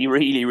 He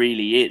really,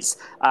 really is.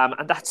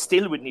 And that's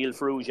still with Neil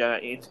Ferrugia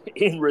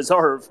in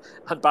reserve,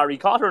 and Barry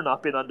Cotter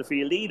not been on the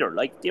field either.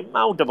 The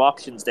amount of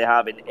options they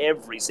have in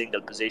every single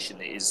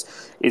position is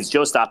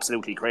just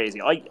absolutely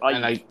crazy.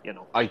 I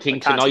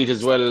think tonight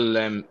as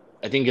well.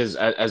 I think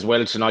as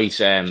well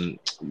tonight,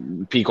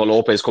 Pico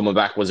Lopez coming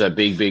back was a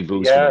big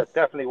boost. Yeah, it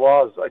definitely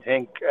was. I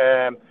think.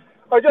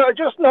 I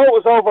just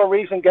noticed over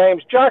recent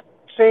games, Jack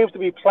seems to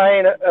be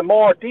playing a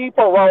more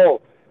deeper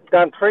role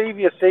than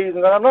previous seasons,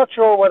 and I'm not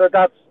sure whether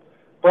that's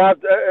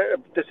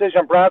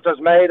decision Brad has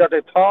made or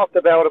they've talked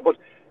about it, but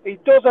he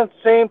doesn't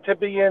seem to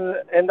be in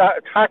that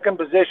attacking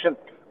position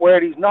where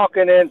he's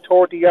knocking in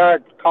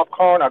 30-yard top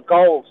corner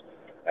goals,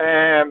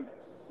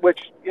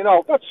 which,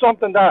 that's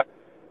something that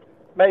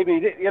maybe,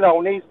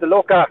 needs to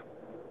look at.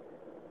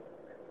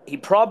 he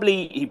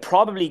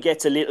probably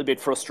gets a little bit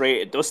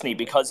frustrated, doesn't he?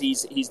 Because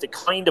he's the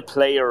kind of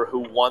player who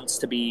wants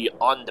to be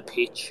on the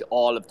pitch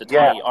all of the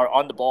time, or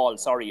on the ball,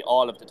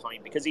 all of the time.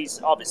 Because he's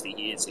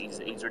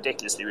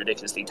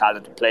ridiculously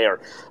talented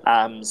player.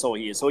 So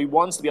he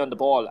wants to be on the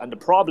ball. And the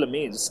problem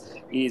is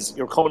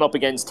you're coming up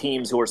against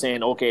teams who are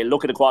saying, okay,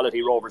 look at the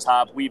quality Rovers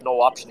have. We've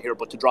no option here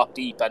but to drop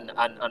deep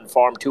and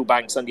form two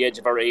banks on the edge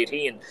of our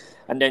 18.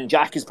 And then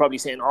Jack is probably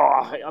saying,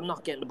 I'm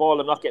not getting the ball.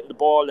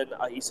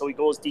 And so he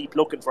goes deep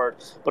looking for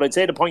it. But I'd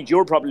say the point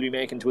you're probably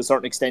making to a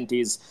certain extent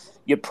is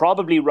you'd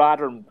probably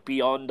rather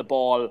be on the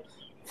ball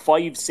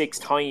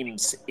 5-6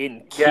 times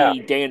in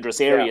key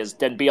dangerous areas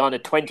than be on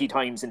it 20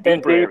 times in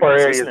deeper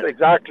areas.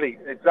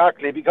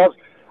 Exactly. Because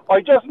I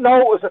just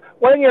noticed that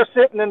when you're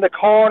sitting in the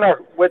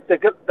corner with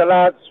the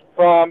lads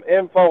from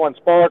Info and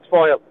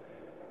Sportsfile,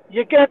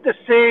 you get to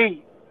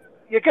see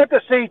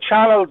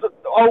channels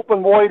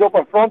open wide up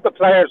in front of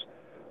players,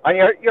 and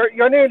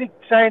you're nearly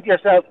saying to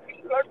yourself,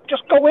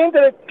 just go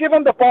into it, give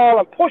him the ball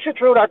and push it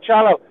through that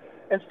channel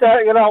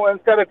instead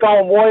of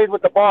going wide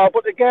with the ball.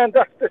 But again,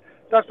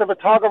 that's the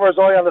photographer's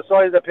eye on the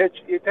side of the pitch.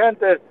 You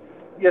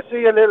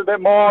see a little bit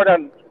more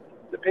than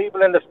the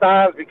people in the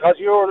stands because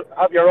you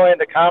have your eye on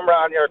the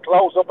camera and you're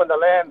close up in the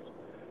lens.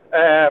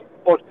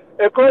 But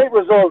a great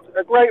result,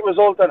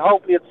 and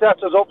hopefully it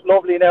sets us up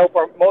lovely now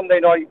for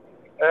Monday night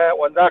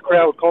when that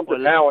crowd comes to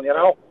town,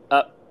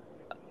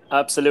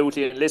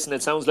 Absolutely, and listen,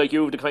 it sounds like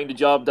you have the kind of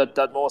job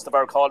that most of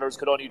our callers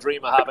could only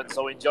dream of having,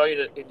 so enjoy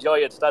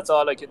it, that's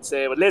all I can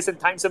say. But listen,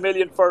 thanks a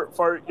million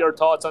for your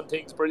thoughts on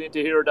things. Brilliant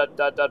to hear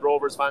that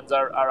Rovers fans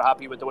are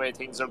happy with the way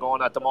things are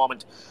going at the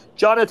moment.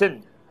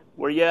 Jonathan,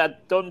 were you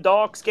at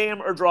Dundalk's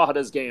game or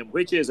Drogheda's game?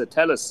 Which is it?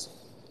 Tell us.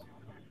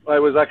 I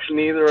was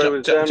actually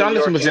neither.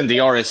 Jonathan was in the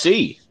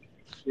RSC.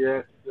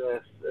 Yes,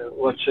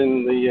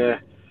 watching the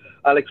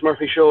Alex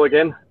Murphy show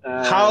again.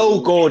 How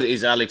good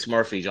is Alex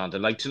Murphy,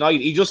 Jonathan? Like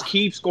tonight, he just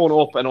keeps going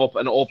up and up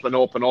and up and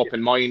up and up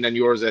in mine and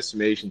yours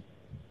estimation.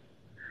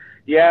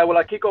 Yeah, well,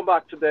 I keep going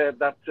back to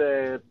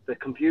the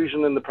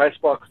confusion in the press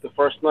box the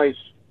first night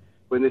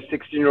when this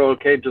 16-year-old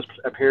kid just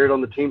appeared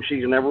on the team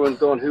sheet and everyone's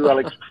going, who's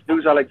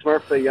Alex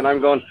Murphy? And I'm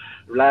going,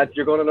 lads,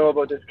 you're going to know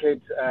about this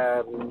kid.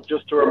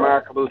 Just a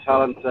remarkable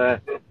talent,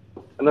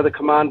 another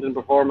commanding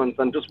performance,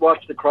 and just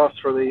watch the cross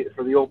for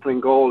the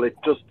opening goal. It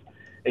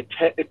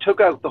took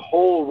out the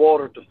whole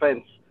Water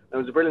defence. It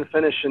was a brilliant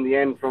finish in the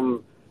end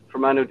from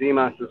Manu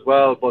Dimas as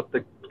well. But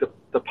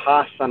the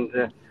pass and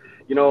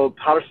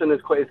Patterson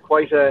is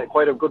quite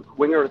a good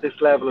winger at this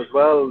level as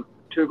well.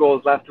 2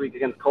 goals last week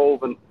against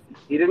Cove, and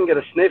he didn't get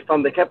a sniff.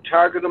 And they kept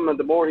targeting him, and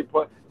the more he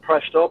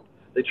pressed up,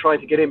 they tried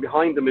to get in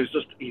behind him. He's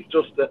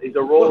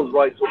a Rolls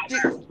Royce.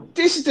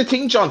 This is the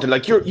thing, Jonathan.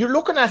 Like you're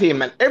looking at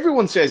him, and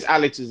everyone says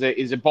Alex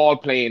is a ball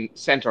playing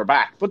centre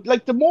back. But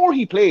like the more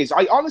he plays,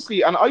 I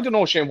honestly, and I don't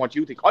know, Shane, what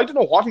you think. I don't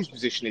know what his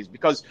position is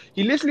because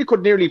he literally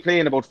could nearly play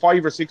in about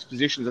 5 or 6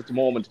 positions at the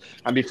moment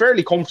and be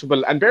fairly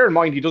comfortable. And bear in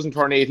mind, he doesn't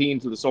turn 18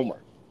 till the summer.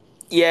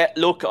 Yeah,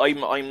 look,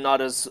 I'm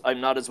not as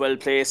well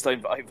placed.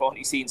 I've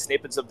only seen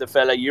snippets of the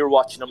fella. You're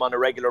watching him on a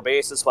regular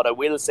basis. What I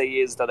will say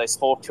is that I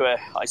spoke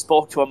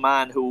to a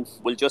man who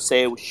will just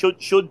say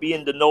should be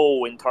in the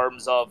know in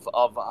terms of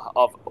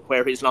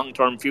where his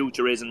long-term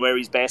future is and where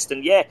he's best.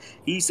 And yeah,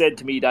 he said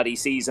to me that he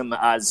sees him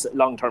as a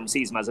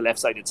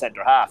left-sided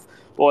centre half.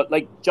 But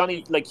like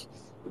Johnny,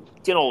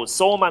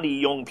 so many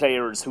young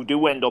players who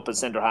do end up as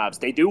centre halves,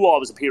 they do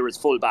always appear as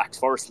full backs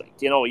first.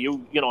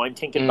 I'm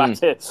thinking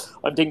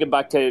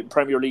back to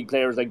Premier League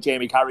players like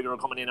Jamie Carragher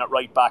coming in at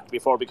right back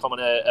before becoming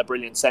a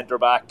brilliant centre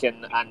back,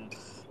 and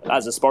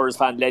as a Spurs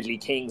fan, Ledley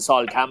King,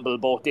 Sol Campbell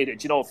both did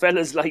it.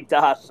 Fellas like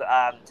that.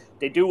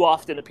 They do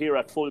often appear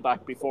at full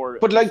back before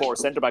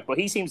centre back, but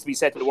he seems to be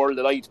setting the world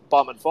alight,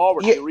 bombing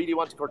forward. Yeah. Do you really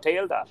want to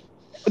curtail that?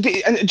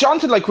 And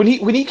Jonathan, like when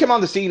he came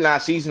on the scene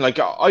last season, like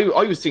I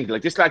was thinking,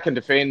 like this lad can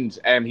defend.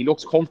 He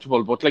looks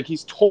comfortable, but like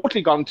he's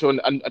totally gone to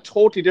a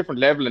totally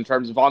different level in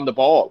terms of on the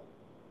ball.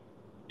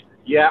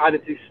 Yeah, and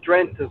it's his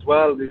strength as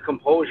well, his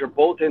composure,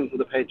 both ends of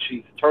the pitch.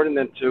 He's turning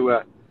into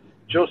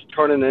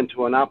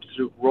an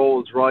absolute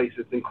Rolls Royce.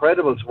 It's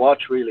incredible to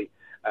watch, really,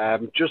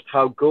 just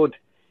how good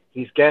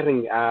he's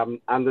getting.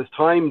 And there's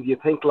times you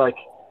think like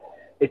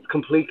it's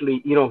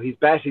completely, he's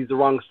the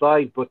wrong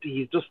side, but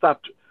he's just that.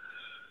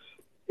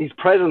 He's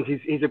present.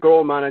 He's a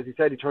grown man, as he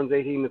said. He turns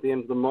 18 at the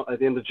end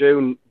of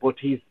June. But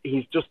he's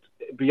just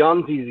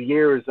beyond his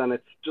years, and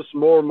it's just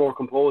more and more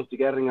composed to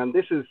getting. And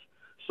this is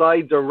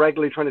sides are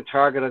regularly trying to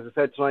target. As I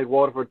said tonight,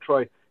 Waterford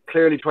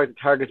clearly tried to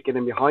target to get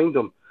in behind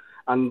them.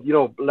 And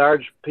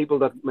large people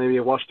that maybe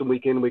have watched him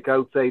week in week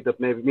out say that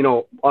maybe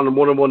on a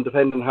one-on-one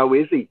defending, how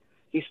is he?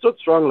 He stood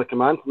strong like a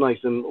man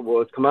tonight and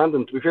was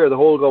commanding. To be fair, the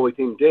whole Galway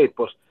team did.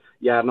 But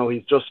yeah, no,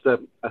 he's just a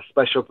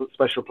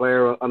special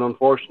player, and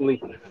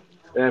unfortunately.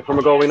 From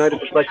a Galway United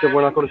perspective,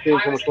 we're not going to see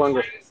him for much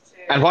longer.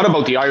 And what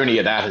about the irony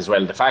of that as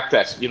well? The fact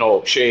that,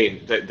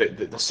 Shane,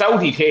 the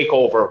Saudi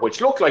takeover, which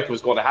looked like it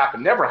was going to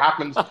happen, never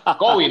happened.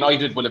 Galway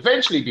United will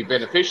eventually be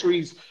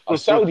beneficiaries of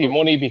Saudi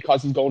money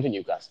because he's going to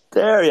Newcastle.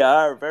 There you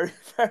are. Very,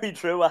 very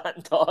true. I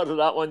hadn't thought of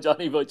that one,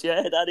 Johnny. But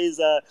yeah, that is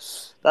a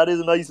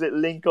nice little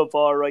link up,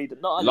 all right.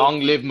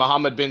 Long live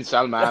Mohammed bin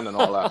Salman and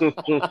all that.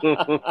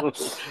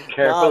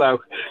 Careful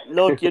out.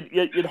 Look,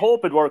 you'd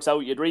hope it works out.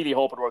 You'd really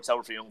hope it works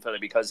out for young fella,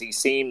 because he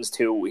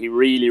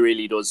really,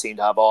 really does seem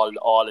to have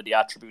all of the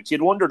attributes.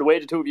 You'd wonder, the way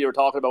the two of you were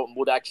talking about him,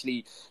 would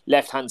actually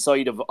left-hand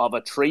side of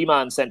a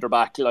three-man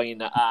centre-back line.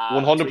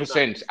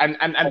 100%.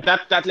 And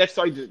that left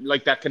side,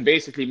 like, that can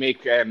basically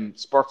make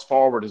spurts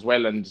forward as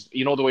well. And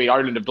you know the way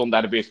Ireland have done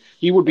that a bit.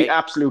 He would be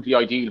absolutely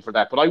ideal for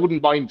that. But I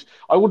wouldn't mind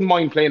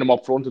playing him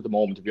up front at the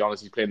moment, to be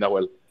honest. He's playing that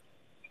well.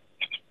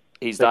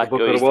 He's that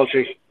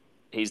good.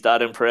 He's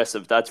that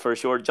impressive, that's for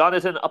sure.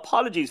 Jonathan,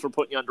 apologies for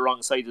putting you on the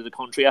wrong side of the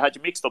country. I had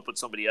you mixed up with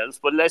somebody else.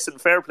 But listen,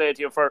 fair play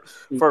to you for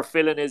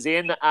filling us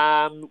in.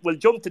 We'll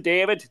jump to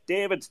David.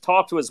 David,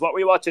 talk to us. What were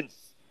you watching?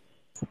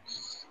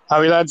 How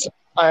are you, lads?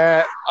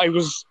 I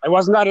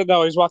wasn't at it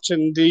now. I was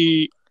watching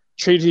the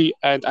Treaty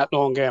and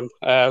Athlone game.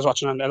 I was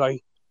watching on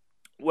LI.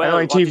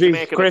 LI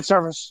TV. Great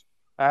service.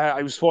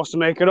 I was supposed to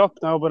make it up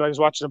now, but I was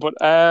watching it. But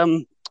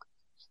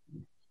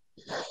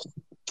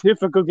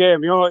difficult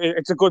game.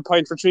 It's a good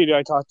point for Treaty.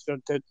 I thought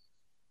that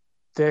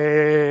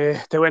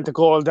they went a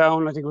goal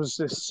down. I think it was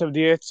the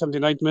 78th,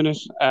 79th minute.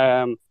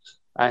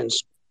 And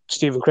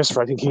Stephen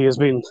Christopher, I think he has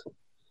been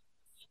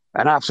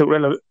an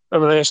absolute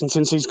revelation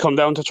since he's come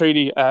down to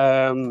Treaty.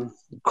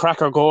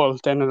 Cracker goal.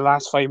 Then in the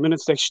last 5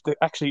 minutes, they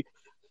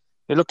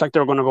looked like they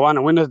were going to go on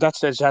and win it. At that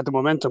stage, they had the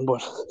momentum.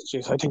 But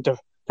I think they're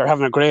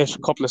having a great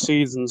couple of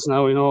seasons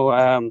now.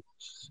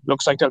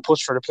 Looks like they'll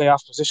push for the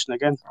playoff position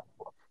again.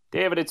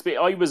 David,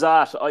 I was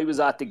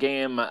at the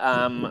game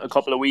a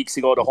couple of weeks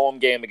ago, the home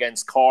game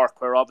against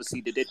Cork, where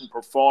obviously they didn't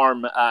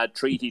perform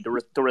Treaty.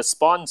 The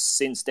response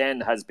since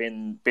then has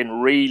been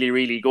really,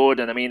 really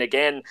good. And I mean,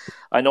 again,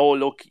 I know,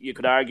 look, you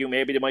could argue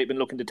maybe they might have been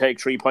looking to take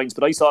 3 points,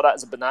 but I saw that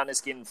as a banana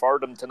skin for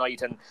them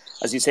tonight. And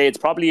as you say, it's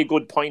probably a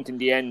good point in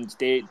the end.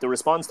 The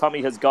response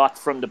Tommy has got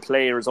from the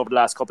players over the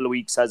last couple of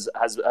weeks has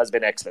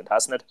been excellent,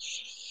 hasn't it?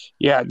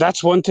 Yeah,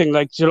 that's one thing.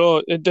 Like,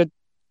 the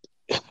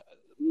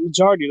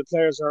majority of the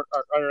players are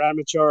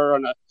amateur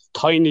on a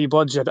tiny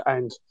budget,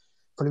 and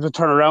for them to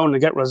turn around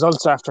and get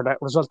results after that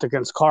result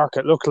against Cork,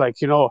 it looked like,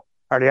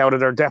 are they out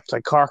of their depth?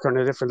 Like Cork are in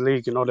a different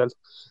league,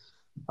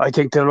 I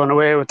think they'll run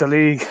away with the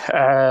league.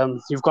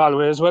 You've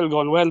Galway as well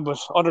going well, but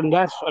other than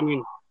that, I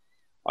mean,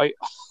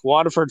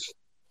 Waterford,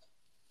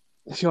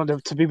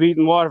 to be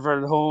beating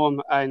Waterford at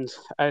home and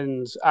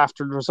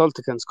after the result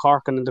against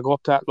Cork, and then to go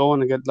up to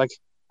Athlone and get, like,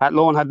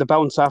 Athlone had the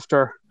bounce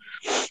after,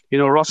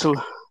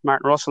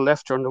 Martin Russell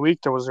left during the week.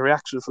 There was a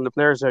reaction from the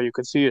players there. You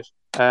could see it.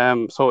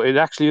 So it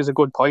actually is a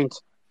good point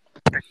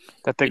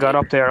that they got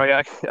up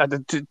there.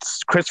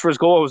 Christopher's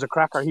goal was a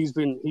cracker.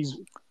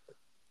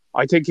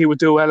 I think he would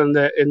do well in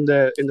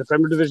the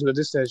Premier Division at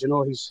this stage.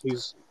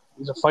 He's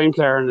a fine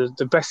player, and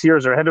the best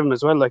years are ahead of him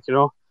as well.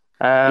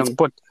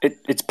 But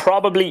it's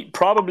probably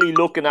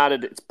looking at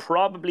it. It's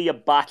probably a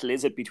battle,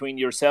 is it, between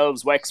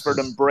yourselves, Wexford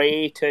and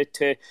Bray?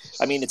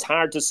 I mean, it's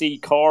hard to see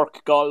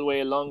Cork,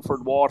 Galway,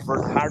 Longford,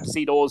 Waterford. Hard to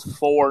see those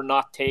four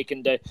not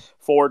taking the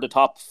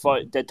top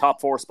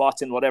 4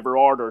 spots in whatever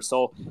order.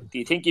 So, do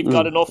you think you've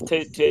got enough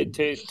to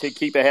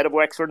keep ahead of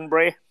Wexford and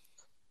Bray?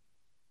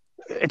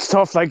 It's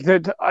tough. Like,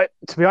 to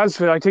be honest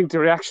with you, I think the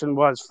reaction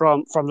was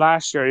from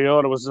last year.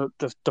 It was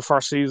the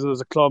first season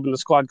as a club and the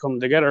squad coming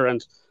together,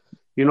 and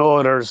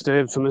there's the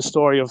infamous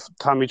story of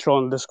Tommy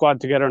throwing the squad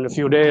together in a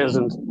few days,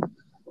 and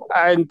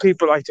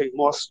people, I think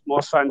most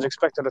fans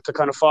expected it to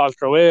kind of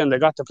falter away, and they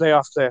got the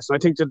playoff place. And I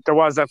think that there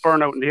was that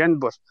burnout in the end,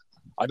 but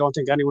I don't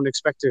think anyone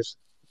expected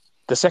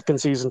the second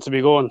season to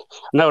be going.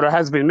 Now, there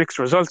has been mixed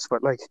results,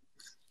 but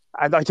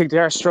I think they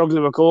are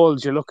struggling with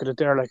goals. You look at it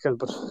there,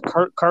 but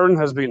Curran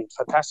has been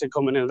fantastic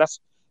coming in. That's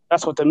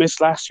what they missed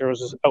last year,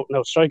 was an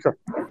out-and-out striker.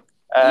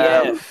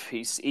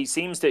 He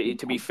seems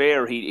to be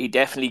fair. He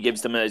definitely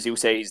gives them, as you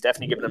say, he's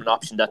definitely given them an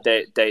option that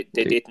they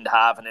didn't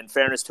have. And in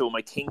fairness to him,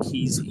 I think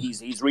he's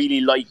really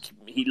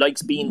he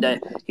likes being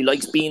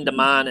the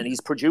man, and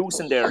he's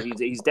producing there.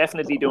 He's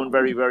definitely doing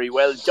very, very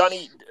well.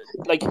 Johnny,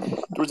 there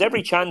was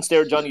every chance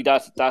there, Johnny,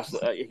 that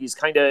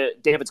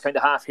David's kind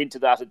of half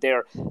hinted at it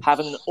there,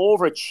 having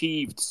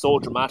overachieved so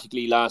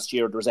dramatically last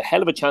year. There was a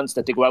hell of a chance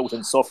that they go out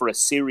and suffer a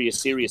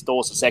serious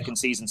dose of second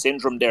season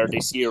syndrome there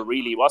this year,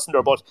 really, wasn't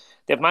there? But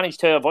they've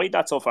managed to avoid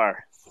that so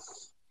far.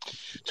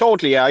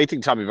 Totally, yeah. I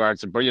think Tommy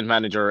Barrett's a brilliant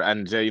manager,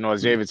 and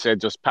as David said,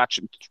 just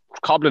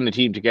cobbling the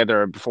team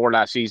together before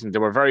last season. They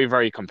were very,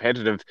 very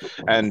competitive,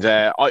 and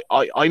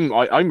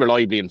I'm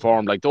reliably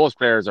informed. Like, those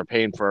players are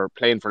playing for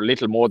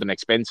little more than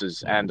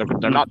expenses, and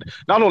they're not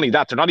only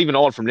that, they're not even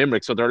all from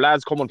Limerick. So they're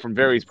lads coming from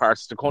various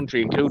parts of the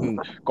country, including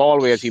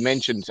Galway, as he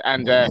mentioned,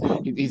 and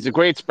he's a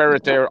great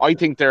spirit there. I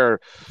think they're,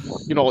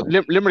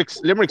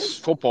 Limerick's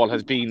football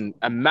has been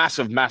a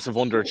massive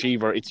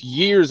underachiever. It's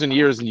years and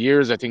years and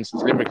years, I think,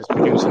 since Limerick has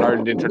produced an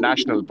Ireland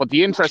international, but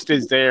the interest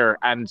is there,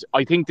 and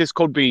I think this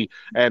could be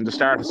the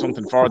start of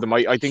something for them.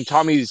 I think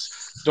Tommy's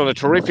done a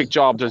terrific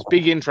job. There's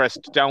big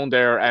interest down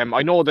there.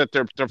 I know that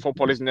their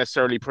football isn't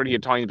necessarily pretty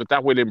at times, but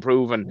that will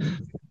improve,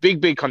 and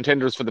big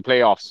contenders for the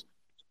playoffs.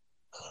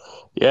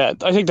 Yeah,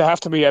 I think they have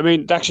to be. I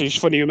mean, actually, it's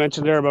funny you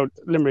mentioned there about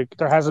Limerick.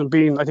 There hasn't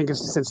been, I think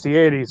it's since the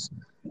 80s,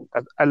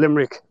 a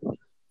Limerick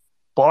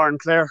born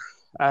player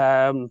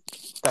that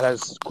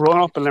has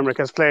grown up in Limerick,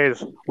 has played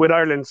with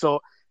Ireland.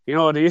 So,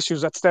 the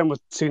issues that stem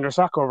with senior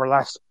soccer over the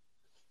last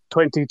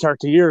 20,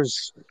 30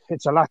 years,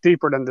 it's a lot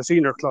deeper than the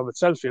senior club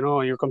itself.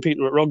 You're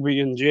competing with rugby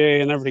and GA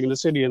and everything in the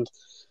city. And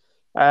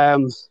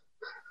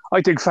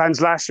I think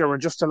fans last year were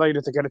just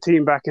delighted to get a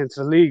team back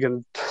into the league,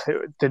 and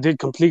they did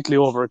completely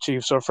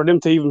overachieve. So for them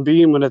to even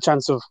be in with a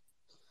chance of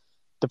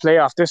the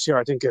playoff this year,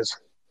 I think is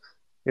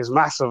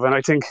massive. And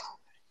I think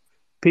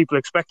people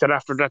expected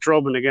after that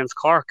drubbing against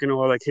Cork,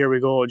 like, here we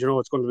go,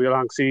 it's going to be a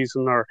long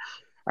season, or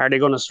are they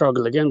going to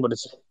struggle again? But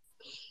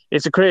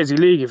it's a crazy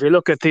league. If you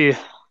look at the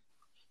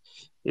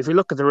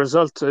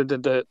result,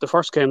 the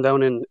first game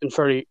down in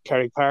Ferry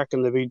Carrick Park,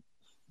 and they beat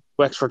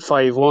Wexford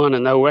 5-1,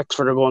 and now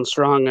Wexford are going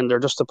strong, and they're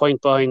just a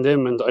point behind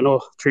them. And I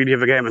know Treaty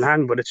have a game in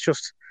hand, but it's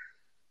just,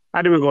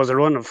 anyone goes a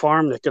run of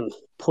form, they can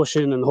push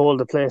in and hold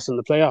the place in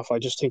the playoff. I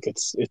just think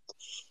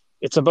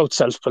it's about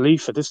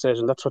self-belief at this stage,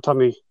 and that's what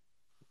Tommy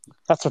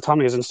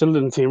has instilled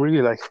in the team,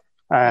 really. Like,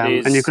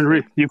 and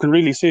you can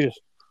really see it.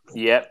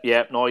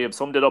 Yeah. No, you've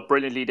summed it up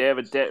brilliantly,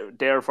 David,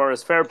 there for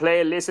us. Fair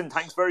play. Listen,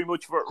 thanks very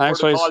much for the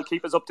call.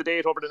 Keep us up to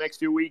date over the next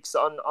few weeks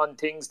on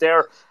things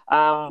there.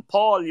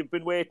 Paul, you've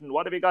been waiting.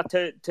 What have you got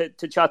to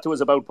chat to us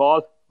about,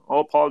 Paul?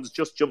 Oh, Paul's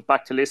just jumped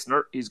back to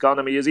listener. He's gone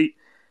on me, is he?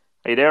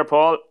 Are you there,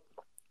 Paul?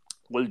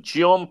 We'll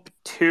jump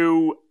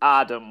to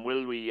Adam,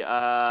 will we?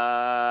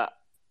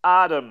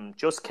 Adam,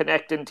 just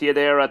connecting to you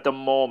there at the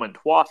moment.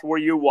 What were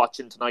you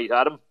watching tonight,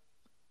 Adam?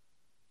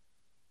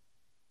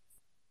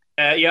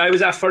 I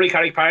was at Ferry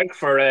Carrick Park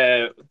for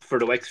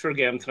the Wexford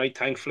game tonight.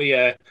 Thankfully,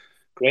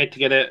 great to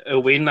get a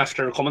win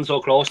after coming so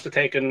close to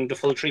taking the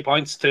full 3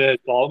 points to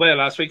Galway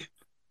last week.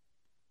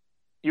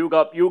 You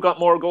got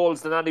more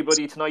goals than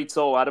anybody tonight,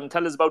 so Adam,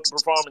 tell us about the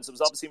performance. It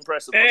was obviously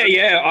impressive.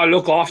 I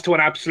look off to an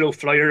absolute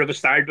flyer of a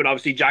start, but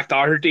obviously Jack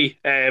Doherty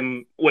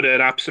with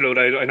an absolute,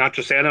 I'm not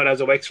just saying it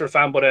as a Wexford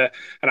fan, but an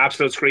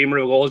absolute screamer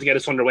of a goal to get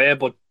us underway.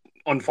 But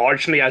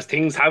unfortunately, as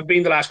things have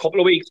been the last couple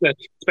of weeks,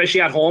 especially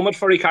at home at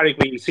Ferry Carrick,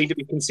 we seem to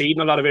be conceding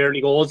a lot of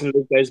early goals, and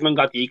Luke Desmond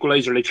got the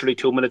equaliser literally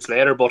 2 minutes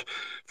later. But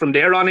from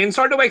there on in,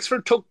 sort of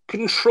Wexford took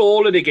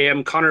control of the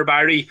game. Conor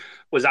Barry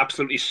was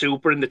absolutely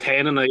super in the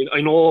 10, and I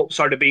know,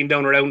 sort of being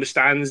down around the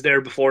stands there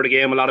before the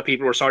game, a lot of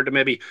people were sort of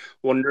maybe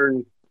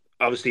wondering,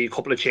 obviously a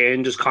couple of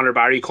changes, Conor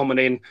Barry coming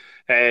in,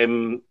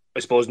 I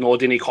suppose no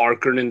Dinny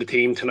Corcoran in the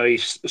team tonight,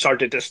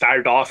 started to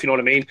start off, you know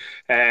what I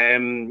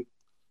mean?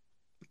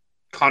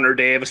 Connor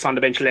Davis on the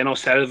bench, Len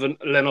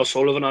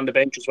O'Sullivan on the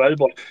bench as well.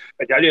 But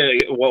I tell you,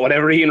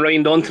 whatever Ian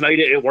Ryan done tonight,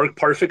 it worked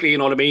perfectly. You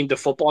know what I mean? The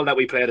football that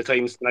we played at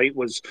times tonight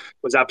was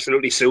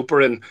absolutely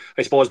super. And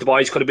I suppose the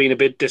boys could have been a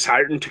bit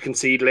disheartened to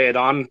concede late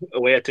on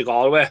away to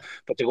Galway,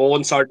 but to go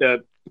and sort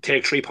of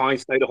take 3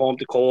 points tonight at home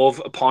to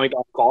Cove, a point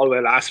off Galway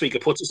last week,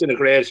 it puts us in a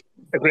great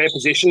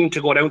position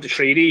to go down to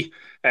Treaty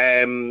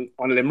on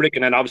Limerick,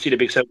 and then obviously the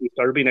big South East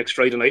Derby next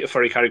Friday night at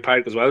Ferry Carrick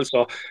Park as well.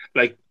 So,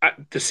 like,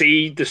 to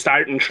see the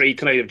starting three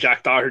tonight of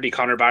Jack Doherty,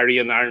 Conor Barry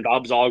and Aaron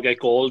Dobbs all get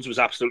goals was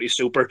absolutely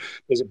super.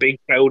 There's a big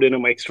crowd in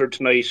Wexford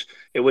tonight.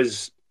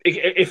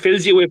 It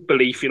fills you with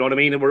belief, you know what I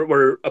mean?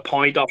 We're a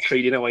point off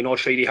Treaty now. I know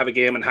Treaty have a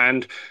game in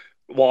hand.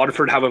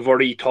 Waterford have a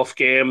very tough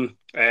game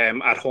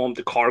at home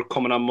to Cork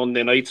coming on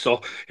Monday night.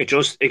 So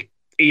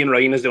Ian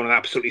Ryan is doing an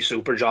absolutely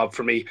super job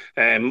for me.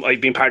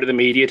 I've been part of the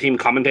media team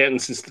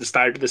commentating since the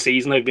start of the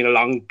season. I've been a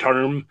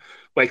long-term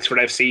Wexford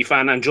FC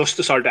fan, and just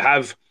to sort of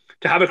have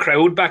a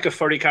crowd back at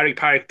Ferry Carrick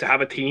Park, to have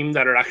a team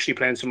that are actually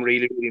playing some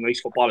really, really nice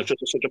football, it's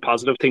just such a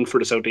positive thing for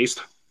the South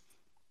East.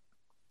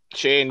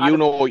 Shane, you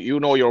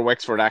know your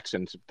Wexford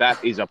accent.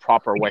 That is a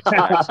proper Wexford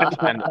accent.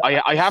 And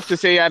I have to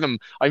say, Adam,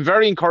 I'm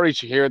very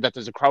encouraged to hear that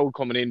there's a crowd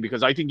coming in,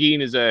 because I think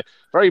Ian is a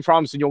very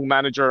promising young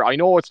manager. I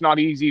know it's not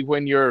easy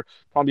when you're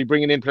probably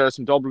bringing in players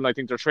from Dublin. I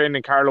think they're training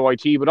in Carlow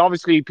IT, but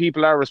obviously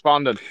people are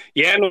responding.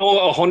 Yeah, no,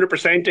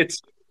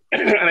 100%.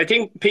 And I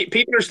think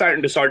people are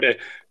starting to sort of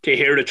to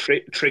hear the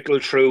trickle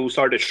through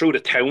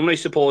the town, I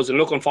suppose. And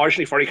look,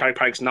 unfortunately, Ferry Carrick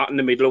Park's not in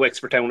the middle of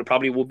Wexford town. It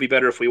probably would be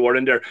better if we were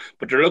in there.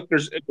 But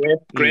there's a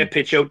great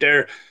pitch out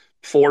there.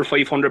 400 or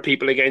 500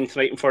 people again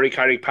tonight in Ferry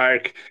Carrick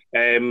Park.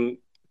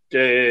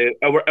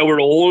 our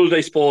old,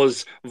 I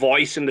suppose,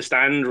 voice in the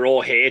stand,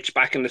 Raw H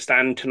back in the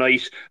stand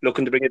tonight,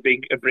 looking to bring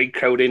a big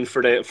crowd in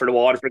for the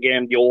Waterford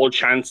game. The old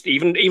chants,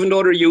 even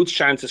though they're youth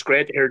chants, it's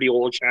great to hear the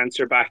old chants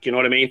are back. You know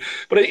what I mean?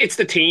 But it's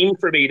the team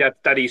for me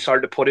that he's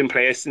sort of put in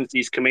place since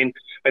he's come in.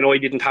 I know he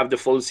didn't have the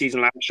full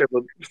season last year,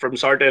 but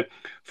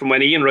from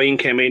when Ian Ryan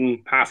came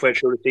in halfway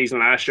through the season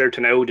last year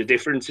to now, the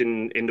difference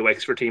in the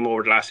Wexford team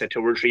over the last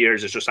 2 or 3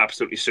 years is just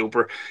absolutely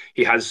super.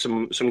 He has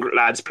some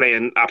lads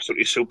playing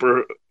absolutely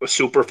super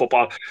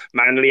football.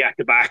 Manley at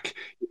the back.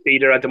 You see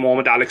there at the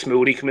moment, Alex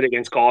Moody coming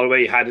against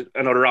Galway had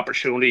another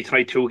opportunity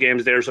tonight, 2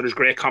 games there, so there's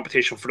great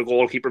competition for the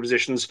goalkeeper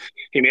positions.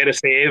 He made a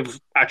save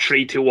at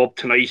 3-2 up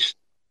tonight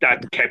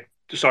that kept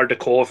sort of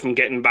Cove from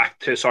getting back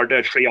to sort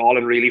of 3-3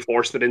 and really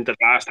forced it into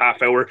the last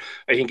half hour.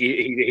 I think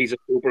he's a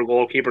super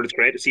goalkeeper. It's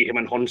great to see him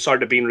and Hunt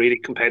sort of being really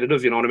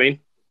competitive, you know what I mean?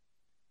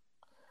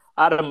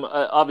 Adam,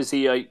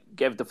 obviously I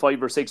gave the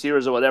 5 or 6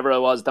 years or whatever I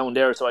was down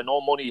there, so I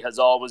know money has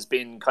always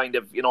been kind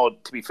of,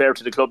 to be fair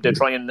to the club, they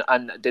try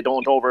and they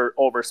don't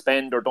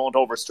overspend or don't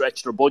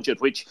overstretch their budget,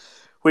 which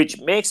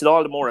makes it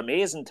all the more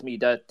amazing to me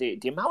that the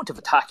amount of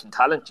attacking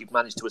talent you've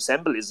managed to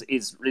assemble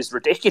is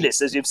ridiculous.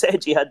 As you've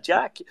said, you had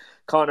Jack,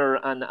 Connor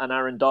and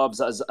Aaron Dobbs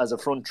as a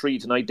front three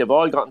tonight. They've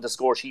all gotten the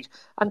score sheet,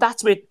 and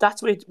that's with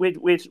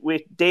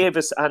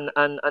Davis and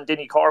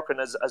Denny Corcoran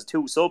as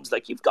 2 subs.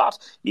 Like you've got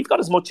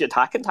as much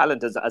attacking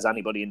talent as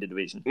anybody in the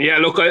division. Yeah,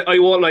 look, I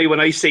won't lie. When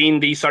I seen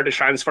these sort of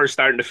transfers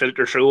starting to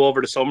filter through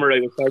over the summer, I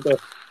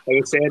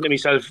was saying to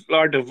myself,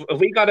 Lord, have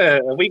we got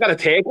a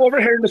takeover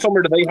here in the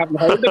summer that I haven't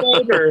heard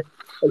about? Or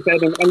I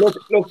said, and look,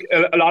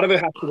 a lot of it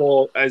has to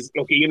go as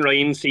Ian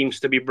Ryan seems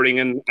to be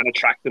bringing and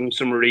attracting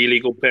some really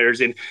good players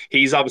in.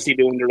 He's obviously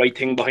doing the right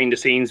thing behind the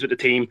scenes with the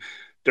team.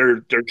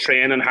 They're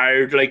training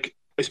hard. Like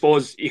I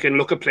suppose you can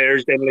look at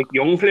players then, like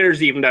young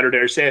players even that are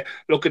there. Say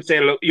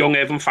young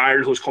Evan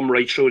Farrell, who's come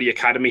right through the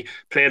academy,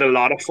 played a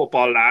lot of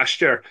football last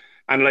year,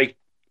 and like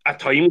at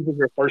times was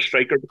your first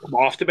striker to come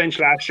off the bench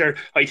last year.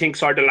 I think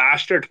sort of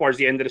last year towards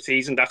the end of the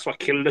season, that's what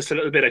killed us a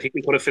little bit. I think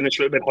we could have finished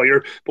a little bit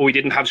higher, but we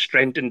didn't have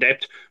strength and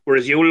depth.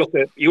 Whereas you look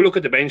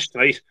at the bench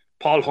tonight,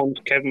 Paul Hunt,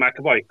 Kevin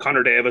McAvoy,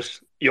 Connor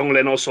Davis, young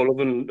Len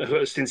O'Sullivan,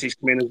 who, since he's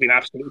come in, has been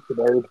absolutely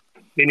superb.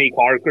 Vinny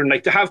Corcoran,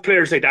 like to have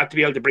players like that to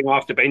be able to bring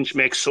off the bench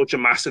makes such a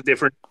massive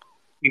difference.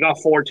 We got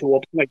 4-2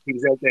 up, like he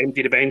was able to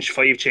empty the bench,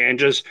 5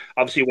 changes,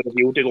 obviously with a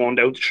view to going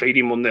down to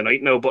Treaty Monday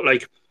night now, but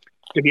like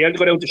to be able to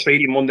go down to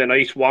Treaty Monday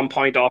night, 1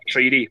 point off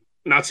Treaty.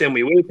 Not saying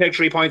we will take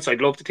 3 points.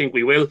 I'd love to think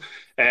we will.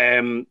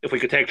 If we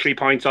could take 3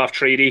 points off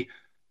Treaty,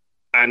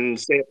 and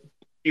say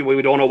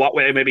we don't know what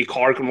way maybe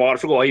Cork and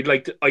Waterford go.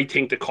 I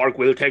think that Cork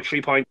will take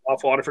 3 points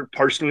off Waterford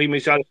personally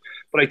myself.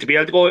 But like to be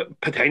able to go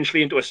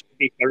potentially into a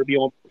city derby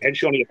on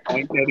potentially only a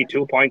point, maybe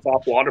 2 points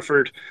off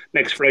Waterford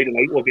next Friday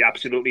night will be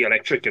absolutely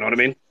electric. You know what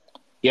I mean?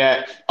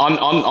 Yeah,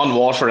 on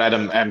Waterford,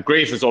 Adam,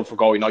 great result for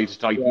Galway United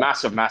tonight. Yeah.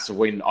 Massive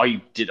win.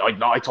 I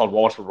thought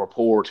Waterford were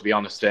poor, to be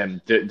honest. They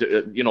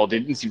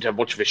didn't seem to have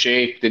much of a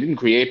shape. They didn't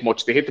create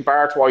much. They hit the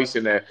bar twice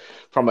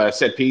from a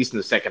set piece in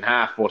the second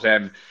half, but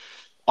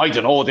I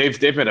don't know. They've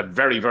been a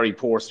very, very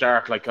poor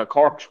start. Like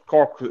Cork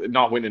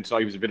not winning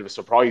tonight was a bit of a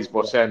surprise.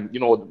 But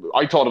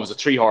I thought it was a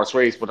 3-horse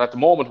race. But at the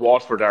moment,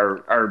 Waterford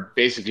are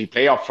basically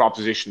playoff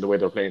proposition the way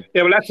they're playing.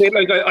 Yeah, well, that's it.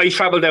 Like I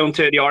travelled down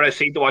to the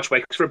RSC to watch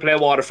Wexford play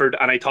Waterford,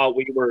 and I thought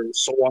we were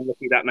so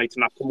unlucky that night to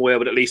not come away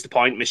with at least a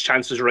point. Missed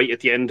chances right at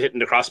the end, hitting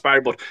the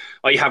crossbar. But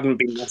I haven't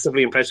been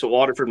massively impressed with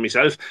Waterford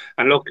myself.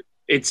 And look,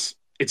 it's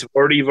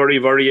very, very,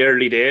 very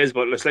early days,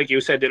 but it's like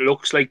you said, it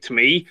looks like to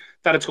me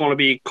that it's going to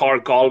be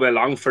Cork, Galway,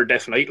 Longford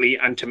definitely,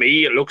 and to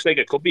me it looks like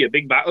it could be a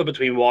big battle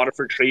between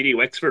Waterford, Treaty,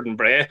 Wexford and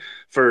Bray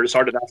for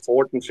sort of that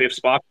 4th and 5th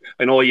spot.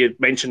 I know you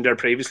mentioned there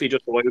previously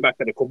just a while back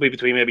that it could be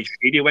between maybe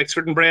Treaty,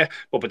 Wexford and Bray,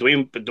 but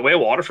the way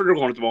Waterford are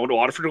going at the moment,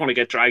 Waterford are going to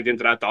get dragged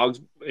into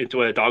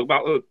a dog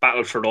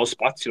battle for those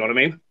spots, you know what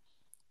I mean?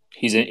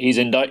 He's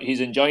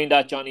enjoying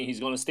that, Johnny. He's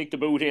going to stick the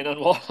boot in on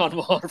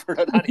Waterford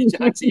at any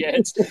chance he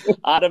gets.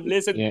 Adam,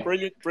 listen, yeah.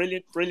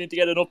 Brilliant to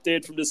get an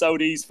update from the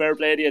southeast. Fair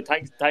play to you.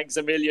 Thanks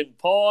a million,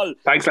 Paul.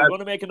 Thanks, we're going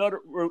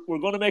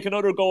to make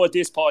another go at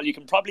this, Paul. You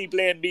can probably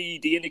blame me,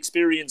 the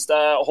inexperienced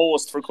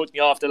host, for cutting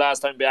you off the last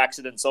time by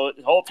accident. So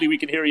hopefully we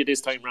can hear you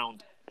this time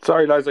round.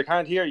 Sorry, lads, I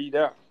can't hear you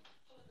there.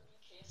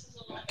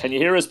 Can you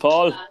hear us,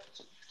 Paul?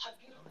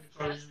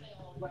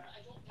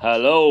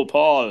 Hello,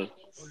 Paul.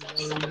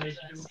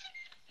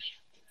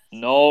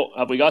 No,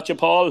 have we got you,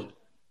 Paul?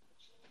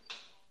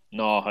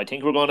 No, I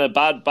think we're going to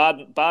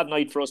bad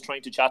night for us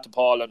trying to chat to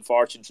Paul,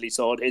 unfortunately.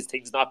 So his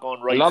thing's not going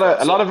right.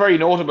 A lot of very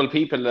notable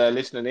people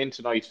listening in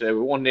tonight. We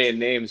won't name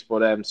names,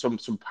 but some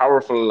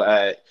powerful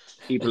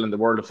people in the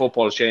world of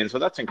football, Shane. So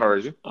that's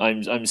encouraging.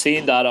 I'm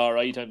seeing that. All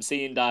right, I'm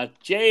seeing that.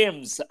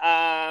 James,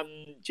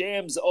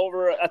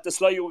 over at the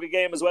Sligo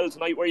game as well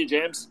tonight. Were you,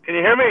 James? Can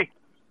you hear me?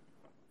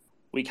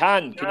 We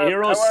can. Can you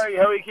hear us? How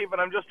are you keeping?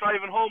 I'm just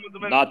driving home at the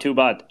minute. Not too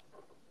bad.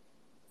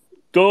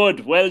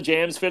 Good. Well,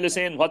 James, fill us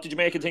in. What did you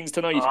make of things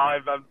tonight?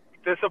 I'm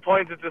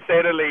disappointed to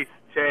say the least,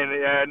 Shane.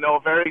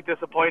 Very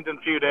disappointing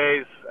few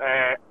days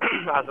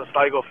as a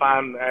Sligo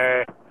fan.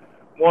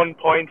 1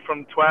 point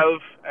from 12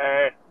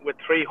 with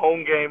 3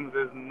 home games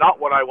is not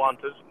what I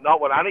wanted,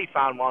 not what any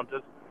fan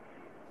wanted.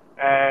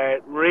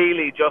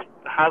 Really just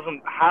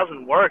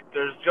hasn't worked.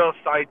 There's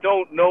just, I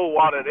don't know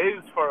what it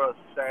is for us.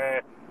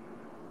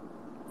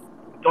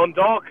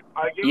 Dundalk,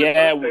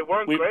 they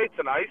weren't great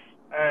tonight.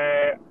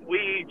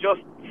 We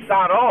just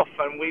sat off,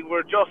 and we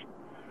were just,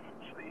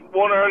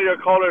 one earlier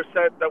caller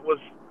said that was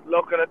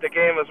looking at the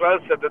game as well,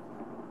 said that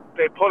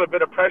they put a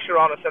bit of pressure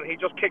on us and he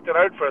just kicked it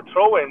out for a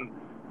throw-in.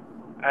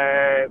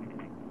 I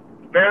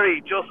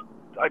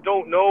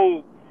don't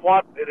know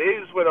what it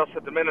is with us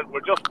at the minute. We're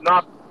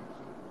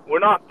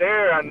not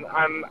there, and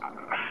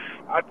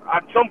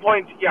at some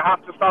point you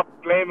have to stop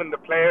blaming the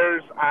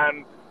players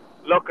and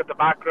look at the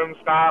backroom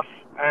staff.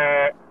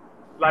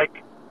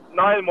 Like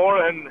Niall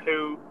Moran,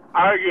 who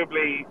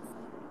arguably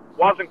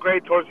wasn't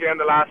great towards the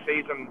end of last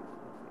season,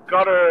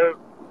 got a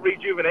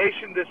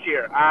rejuvenation this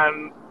year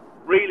and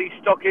really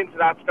stuck into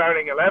that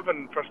starting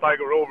 11 for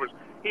Sligo Rovers.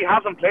 He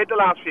hasn't played the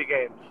last few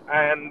games,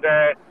 and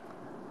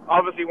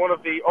obviously one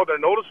of the other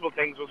noticeable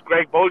things was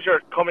Greg Bulger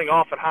coming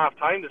off at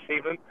half-time this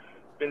evening.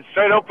 Been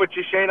straight up with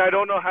you, Shane. I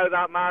don't know how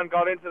that man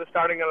got into the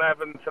starting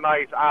 11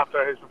 tonight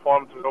after his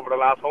performances over the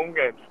last home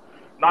games.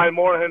 Niall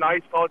Moran, I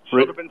thought,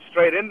 should have been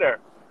straight in there.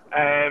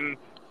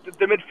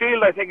 The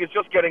midfield, I think, is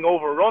just getting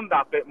overrun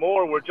that bit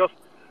more. We're just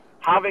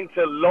having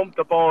to lump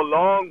the ball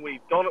long.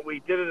 We've done it.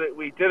 We did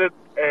it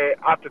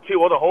at the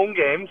 2 other home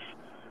games.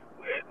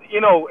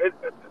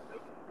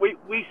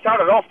 We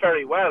started off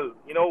very well.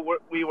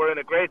 We were in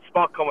a great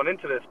spot coming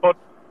into this, but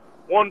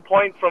 1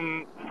 point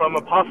from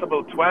a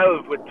possible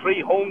 12 with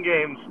 3 home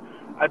games,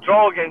 a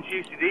draw against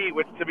UCD,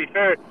 which, to be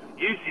fair,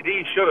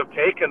 UCD should have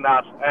taken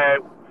that.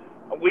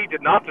 We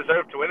did not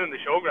deserve to win in the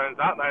showgrounds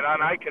that night,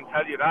 and I can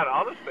tell you that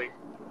honestly.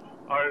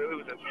 Or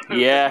who's it?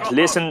 Yeah,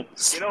 listen,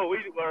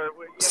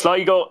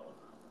 Sligo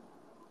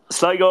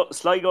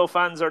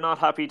fans are not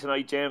happy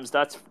tonight, James.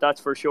 That's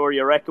for sure.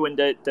 You're echoing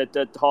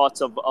the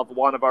thoughts of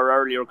one of our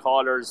earlier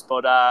callers,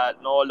 but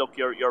no, look,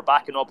 you're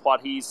backing up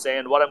what he's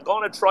saying. What I'm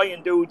going to try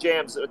and do,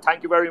 James,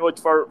 thank you very much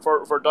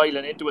for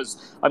dialing into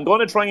us. I'm going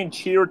to try and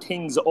cheer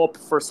things up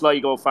for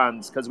Sligo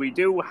fans, because we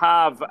do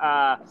have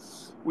a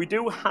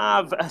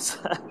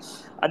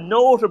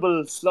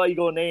notable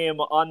Sligo name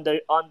on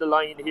the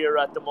line here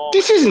at the moment.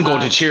 This isn't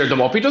going to cheer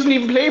them up. He doesn't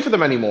even play for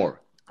them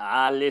anymore.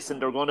 Listen,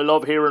 they're going to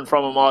love hearing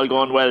from him, all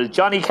going well.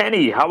 Johnny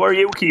Kenny, how are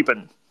you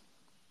keeping?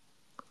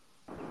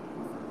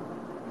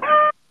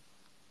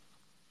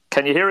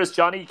 Can you hear us,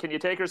 Johnny? Can you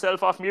take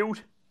yourself off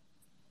mute?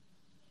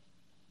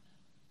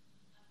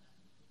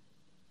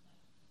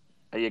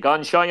 Are you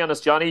gone shy on us,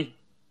 Johnny?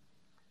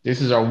 This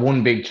is our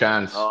one big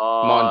chance. Come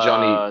on,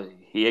 Johnny.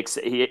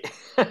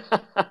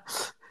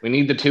 We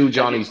need the 2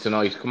 Johnnies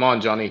tonight. Come on,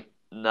 Johnny.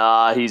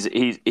 Nah, he's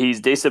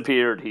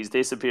disappeared. He's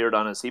disappeared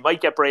on us. He might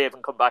get brave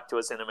and come back to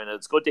us in a minute.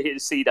 It's good to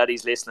see that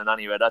he's listening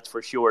anyway, that's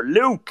for sure.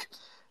 Luke,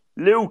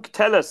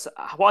 tell us,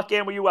 what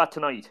game were you at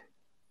tonight?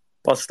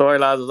 What story,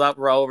 lads? Was that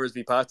Rovers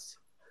v Pats?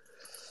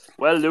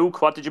 Well,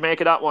 Luke, what did you make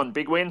of that one?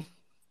 Big win?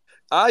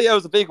 Yeah, it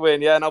was a big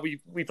win. Yeah, no,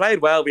 we played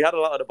well. We had a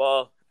lot of the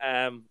ball.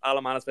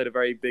 Alan Mannis made a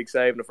very big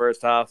save in the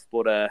first half,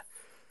 but a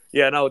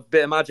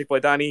bit of magic by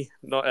Danny.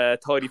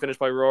 Tidy finish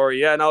by Rory.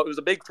 Yeah, no, it was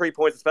a big 3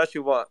 points,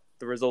 especially what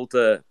the result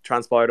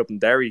transpired up in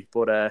Derry.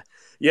 But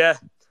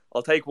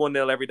I'll take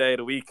 1-0 every day of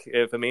the week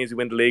if it means we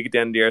win the league at the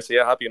end of the year. So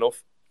yeah, happy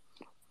enough.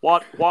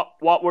 What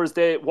were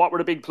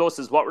the big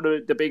pluses? What were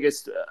the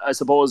biggest? I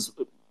suppose.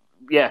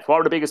 Yeah, what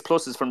were the biggest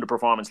pluses from the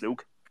performance,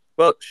 Luke?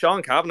 Well,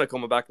 Sean Kavanagh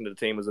coming back into the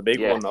team was a big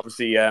one.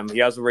 Obviously, he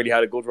hasn't really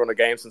had a good run of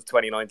games since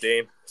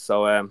 2019.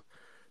 So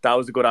that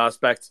was a good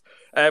aspect.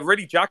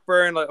 Really, Jack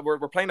Byrne,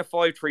 we're playing a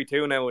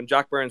 5-3-2 now, and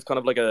Jack Byrne's kind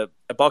of like a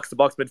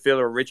box-to-box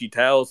midfielder with Richie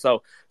Tell.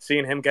 So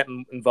seeing him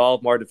getting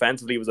involved more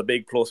defensively was a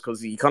big plus, because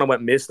he kind of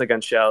went missing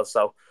against Shell.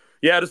 So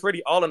yeah, just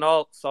really all in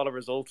all, solid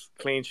results,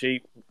 clean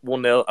sheet,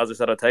 1-0. As I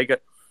said, I'll take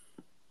it.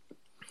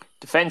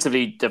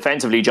 Defensively,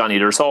 Johnny,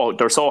 they're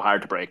so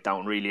hard to break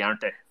down, really,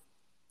 aren't they?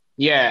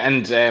 Yeah,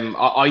 and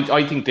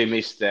I think they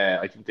missed.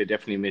 I think they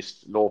definitely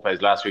missed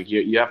Lopez last week.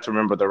 You have to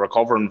remember they're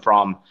recovering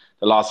from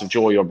the loss of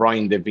Joey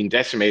O'Brien. They've been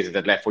decimated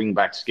at left wing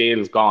back.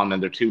 Scale's gone,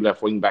 and their 2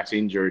 left wing backs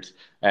injured.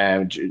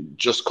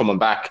 Just coming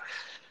back.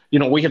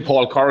 We had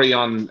Paul Curry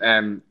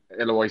on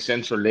LOI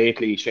Central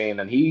lately, Shane,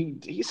 and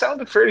he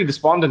sounded fairly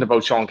despondent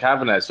about Sean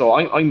Kavanagh. So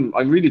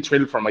I'm really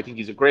thrilled for him. I think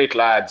he's a great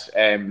lad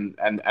and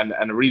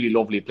a really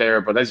lovely player.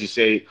 But as you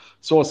say,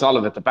 so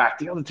solid at the back.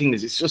 The other thing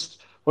is, it's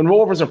just, when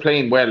Rovers are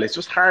playing well, it's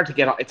just hard to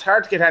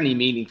get any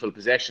meaningful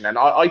possession. And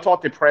I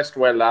thought they pressed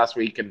well last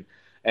week,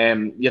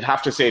 and you'd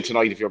have to say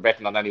tonight, if you're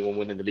betting on anyone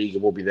winning the league,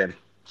 it will be them.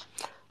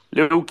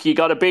 Luke, you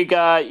got a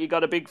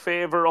big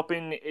favour up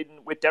in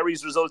with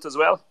Derry's result as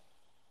well.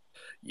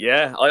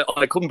 Yeah,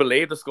 I couldn't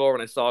believe the score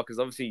when I saw, because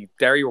obviously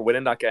Derry were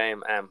winning that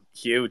game.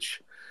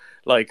 Huge.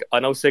 Like, I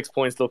know 6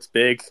 points looks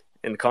big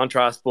in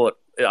contrast, but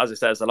as I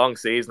said, it's a long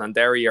season, and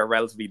Derry are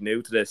relatively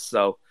new to this,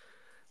 so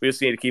we just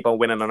need to keep on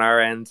winning on our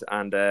end,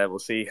 and we'll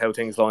see how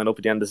things line up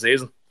at the end of the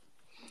season.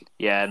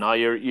 Yeah, no,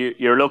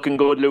 you're looking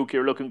good, Luke.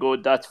 You're looking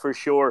good, that's for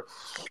sure.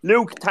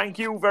 Luke, thank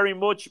you very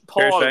much.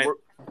 Paul, Cheers,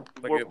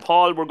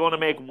 we're going to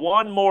make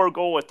one more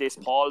go at this.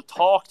 Paul,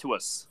 talk to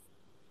us.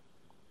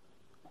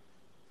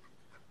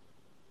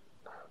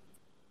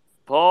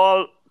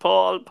 Paul,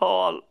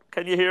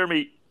 can you hear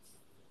me?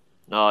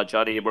 No,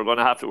 Johnny, we're going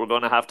to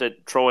have to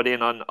throw it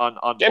in on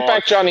Get Paul.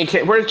 back, Johnny.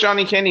 Where's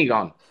Johnny Kenny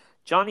gone?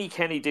 Johnny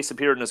Kenny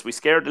disappeared on us. We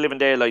scared the living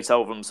daylights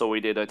out of him, so we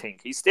did. I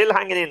think he's still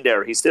hanging in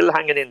there.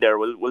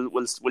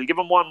 We'll give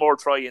him one more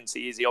try and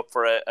see is he up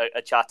for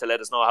a chat to let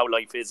us know how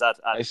life is at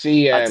I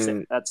see at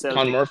Con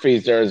Celtic.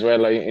 Murphy's there as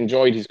well. I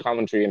enjoyed his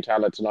commentary in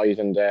Tala tonight,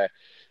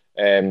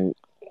 and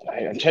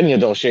I'm telling you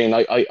though, Shane,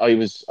 I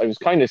was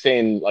kind of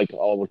saying like,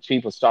 oh, would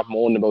people stop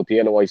moaning about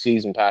the LOI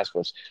season pass?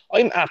 But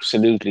I'm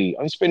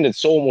spending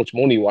so much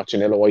money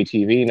watching LOI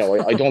TV now.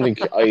 I don't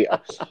think I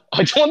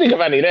don't think I've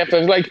any left. I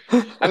was like,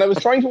 and I was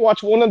trying to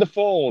watch one on the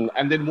phone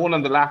and then one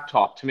on the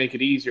laptop to make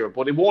it easier,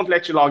 but it won't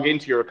let you log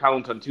into your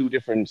account on two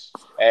different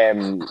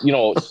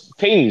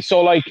things.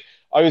 So like,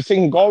 I was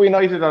thinking Galway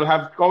United, I'll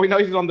have Galway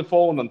United on the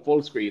phone on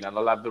full screen and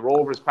I'll have the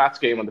Rovers Pats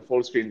game on the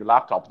full screen, the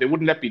laptop. They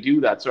wouldn't let me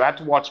do that. So I had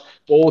to watch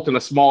both on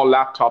a small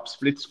laptop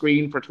split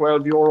screen for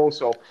 €12.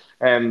 So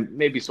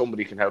maybe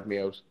somebody can help me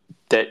out.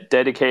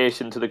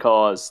 Dedication to the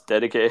cause.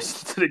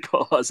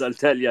 I'll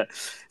tell you.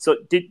 So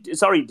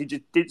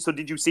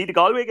did you see the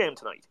Galway game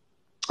tonight?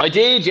 I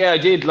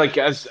did. Like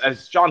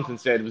as Jonathan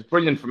said, it was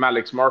brilliant from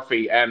Alex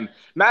Murphy.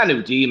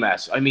 Manu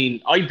Dimas, I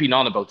mean, I've been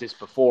on about this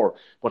before,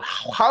 but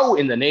how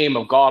in the name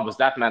of God was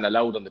that man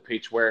allowed on the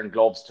pitch wearing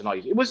gloves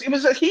tonight? It was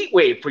a heat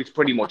wave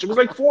pretty much. It was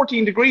like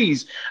 14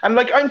 degrees. And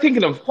like I'm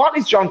thinking of what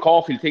is John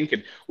Caulfield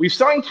thinking? We've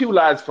signed two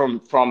lads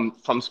from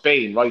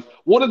Spain, right?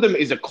 One of them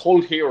is a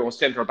cult hero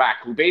centre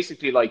back who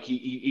basically like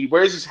he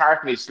wears his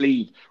heart in his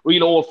sleeve,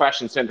 real old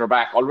fashioned centre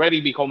back,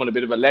 already becoming a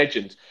bit of a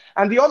legend.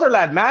 And the other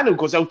lad, Manu,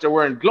 goes out there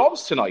wearing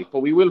gloves tonight,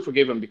 but we will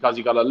forgive him because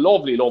he got a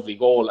lovely, lovely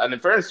goal. And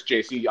in fairness to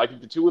JC, I think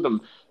the two of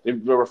them, they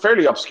were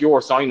fairly obscure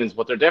signings,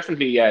 but they're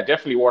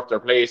definitely worth their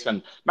place.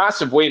 And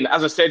massive win.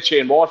 As I said,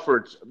 Shane,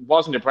 Watford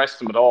wasn't impressed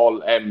them at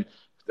all. I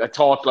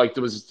thought like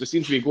there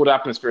seemed to be a good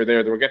atmosphere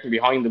there. They were getting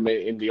behind them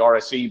in the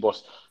RSC, but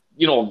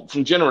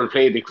from general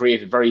play, they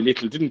created very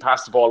little. Didn't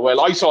pass the ball well.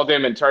 I saw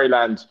them in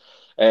Terryland.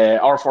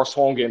 Our first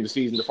home game of the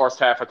season, the first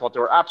half, I thought they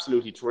were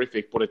absolutely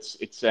terrific, but it's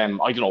I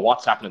don't know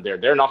what's happening there.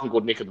 They're not in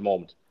good nick at the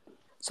moment.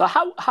 So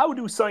how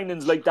do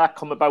signings like that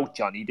come about,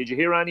 Johnny? Did you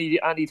hear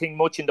anything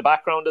much in the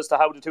background as to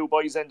how the two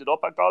boys ended up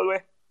at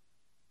Galway?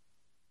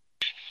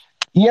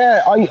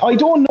 Yeah, I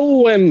don't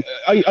know.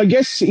 I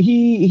guess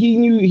he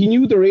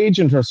knew their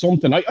agent or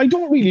something. I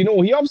don't really know.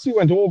 He obviously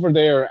went over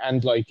there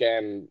and like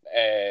I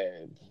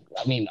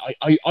mean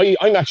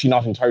I'm actually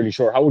not entirely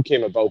sure how it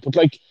came about, but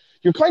like.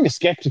 You're kind of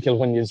skeptical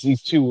when you see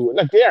these two,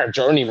 like they are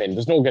journeymen.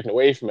 There's no getting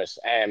away from it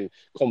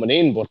coming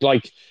in. But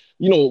like,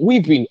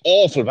 we've been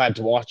awful bad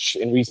to watch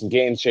in recent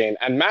games, Shane.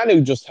 And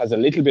Manu just has a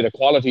little bit of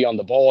quality on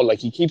the ball. Like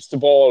he keeps the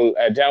ball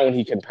down,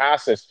 he can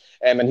pass it.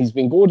 And he's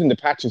been good in the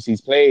patches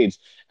he's played.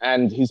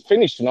 And his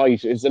finish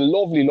tonight is a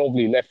lovely,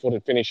 lovely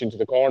left-footed finish into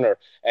the corner.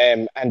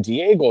 And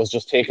Diego is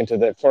just taken to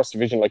the first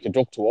division like a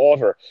duck to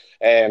water.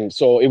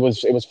 So it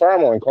was far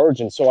more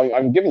encouraging. So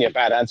I'm giving you a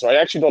bad answer. I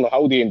actually don't know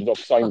how they ended up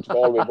signing to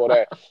Galway,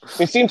 but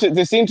they seem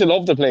to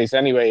love the place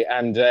anyway.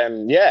 And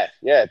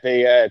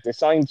they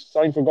signed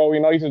for Galway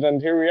United,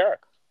 and here we are.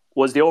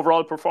 Was the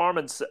overall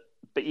performance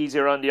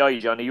easier on the eye,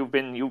 Johnny? You've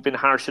been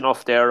harsh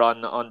enough there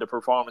on the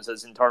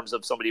performances in terms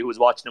of somebody who was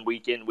watching them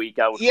week in, week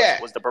out.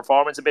 Yeah. Was the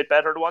performance a bit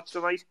better to watch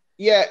tonight?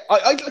 Yeah,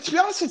 I to be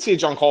honest, I'd say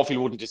John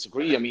Caulfield wouldn't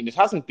disagree. I mean, it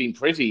hasn't been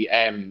pretty,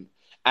 and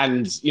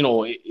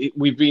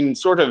we've been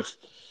sort of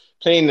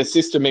playing a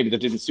system maybe that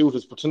didn't suit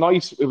us. But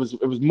tonight it was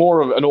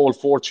more of an old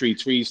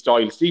 4-3-3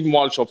 style. Stephen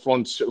Walsh up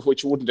front,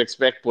 which you wouldn't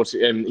expect, but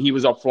he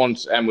was up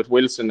front with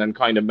Wilson and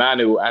kind of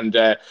Manu. And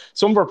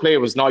some of our play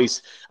was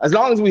nice. As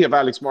long as we have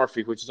Alex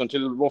Murphy, which is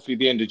until roughly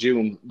the end of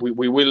June,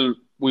 we will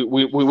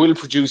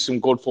produce some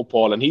good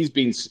football. And he's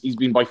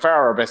been by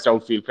far our best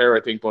outfield player,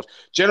 I think. But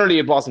generally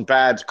it wasn't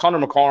bad. Conor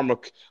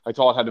McCormack, I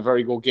thought, had a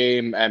very good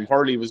game.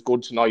 Hurley was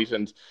good tonight.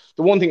 And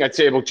the one thing I'd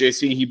say about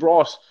JC, he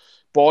brought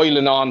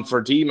Boylan on for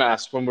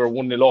Dimas when we were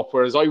 1-0 up,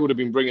 whereas I would have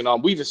been bringing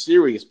on, we've a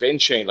serious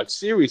bench, Shane, like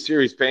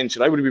serious bench,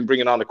 and I would have been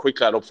bringing on a quick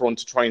lad up front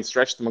to try and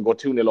stretch them and go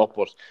 2-0 up,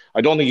 but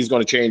I don't think he's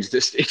going to change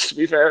this stage, to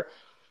be fair.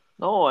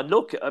 No, and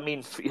look, I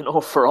mean,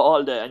 for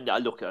all the, and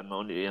look, I'm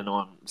only, I'm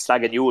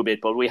slagging you a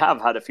bit, but we have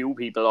had a few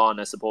people on,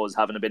 I suppose,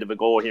 having a bit of a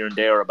go here and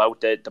there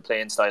about the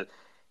playing style.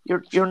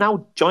 You're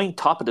now joint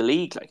top of the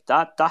league, like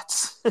that.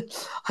 That's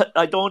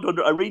I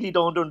really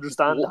don't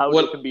understand how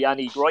there can be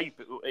any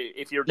gripe.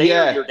 If you're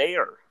there, you're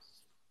there.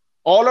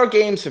 All our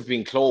games have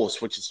been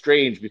close, which is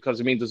strange because,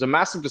 I mean, there's a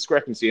massive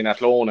discrepancy in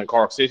Athlone and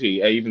Cork City,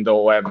 even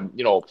though, Athlone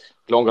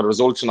got a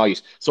result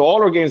tonight. So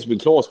all our games have been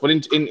close. But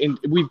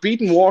we've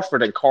beaten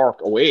Waterford and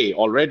Cork away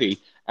already.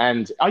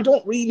 And I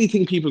don't really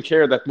think people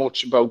care that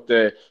much about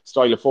the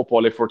style of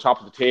football if we're top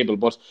of the table.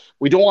 But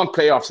we don't want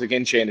playoffs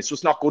again, Shane. It's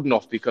just not good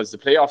enough because the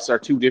playoffs are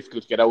too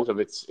difficult to get out of.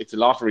 It's a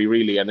lottery,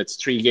 really, and it's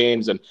 3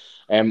 games. And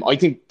I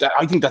think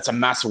that's a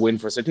massive win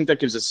for us. I think that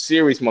gives us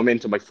serious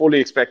momentum. I fully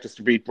expect us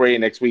to beat Bray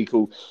next week,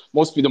 who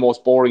must be the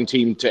most boring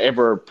team to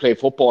ever play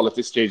football at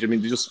this stage. I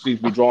mean, they just seem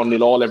to be drawing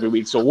 0-0 every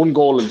week. So 1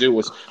 goal will do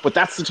it. But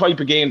that's the type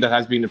of game that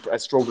has been a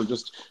struggle,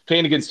 just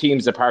playing against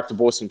teams that park the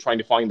bus and trying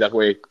to find that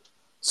way.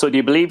 So do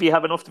you believe you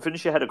have enough to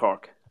finish ahead of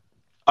Cork?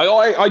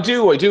 I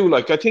do.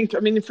 Like, I think,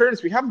 I mean, in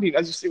fairness, we haven't been,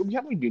 as you say, we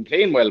haven't been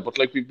playing well, but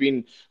like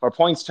our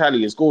points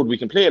tally is good. We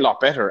can play a lot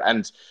better.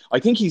 And I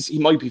think he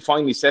might be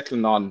finally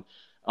settling on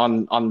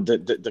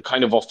the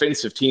kind of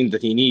offensive team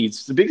that he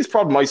needs. The biggest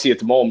problem I see at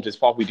the moment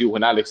is what we do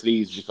when Alex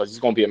leaves, because he's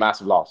going to be a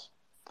massive loss.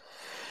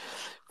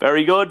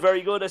 Very good,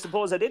 very good. I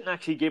suppose I didn't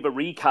actually give a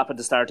recap at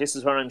the start. This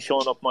is where I'm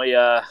showing up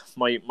my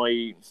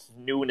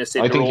newness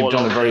in the role. I think you've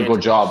done a very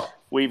good job.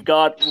 We've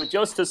got,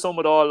 just to sum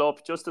it all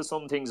up, just to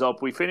sum things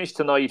up, we finished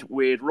tonight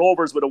with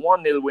Rovers with a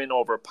 1-0 win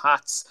over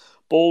Pats,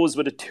 Bows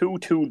with a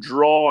 2-2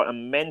 draw, a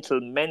mental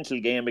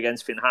game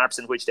against Finn Harps,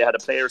 in which they had a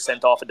player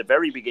sent off at the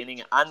very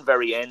beginning and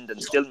very end and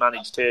still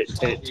managed to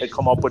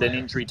come up with an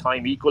injury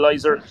time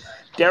equaliser.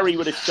 Derry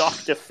with a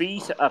shock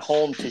defeat at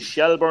home to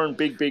Shelbourne,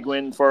 big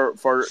win for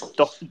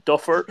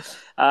Duffer.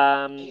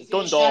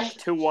 Dundalk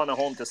 2-1 at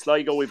home to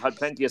Sligo. We've had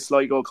plenty of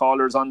Sligo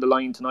callers on the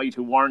line tonight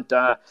who weren't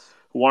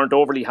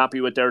overly happy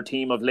with their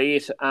team of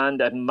late,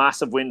 and a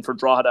massive win for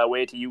Drogheda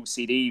away to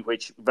UCD,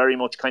 which very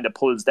much kind of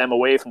pulls them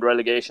away from the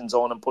relegation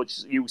zone and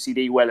puts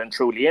UCD well and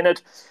truly in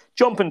it.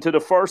 Jumping to the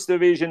first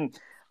division,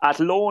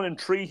 Athlone and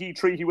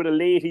Treaty with a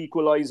late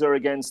equaliser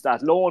against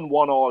Athlone,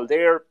 1-1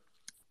 there.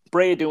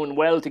 Bray doing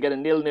well to get a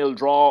 0-0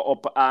 draw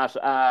up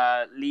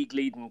at league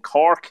leading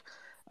Cork.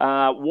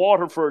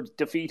 Waterford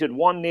defeated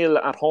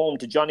 1-0 at home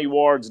to Johnny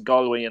Ward's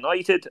Galway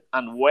United,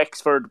 and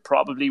Wexford,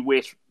 probably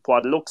with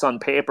what looks on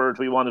paper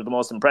to be one of the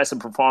most impressive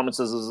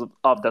performances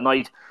of the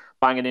night,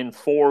 banging in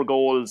 4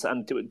 goals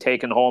and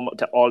taking home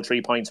to all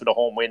 3 points with a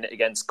home win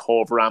against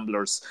Cove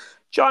Ramblers.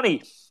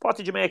 Johnny, what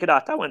did you make of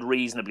that? That went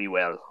reasonably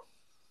well.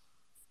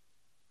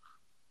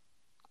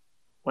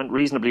 Went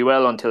reasonably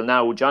well until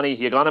now. Johnny,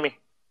 you gone on me?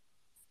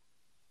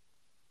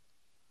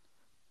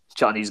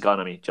 Johnny's gone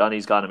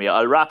on me.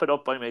 I'll wrap it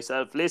up by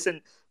myself.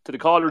 Listen to the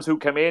callers who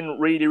come in.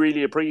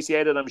 Really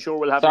appreciate it. I'm sure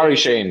we'll have... Sorry,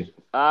 Shane.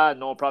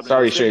 No problem.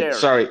 Sorry, Shane.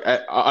 Sorry.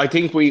 I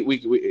think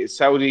a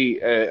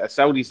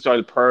Saudi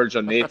style purge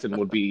on Nathan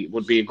would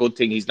be a good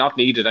thing. He's not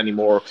needed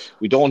anymore.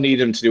 We don't need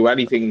him to do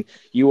anything.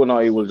 You and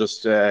I will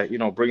just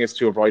bring us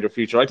to a brighter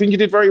future. I think you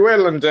did very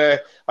well, and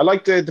I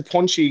like the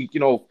punchy.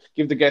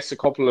 Give the guests a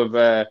couple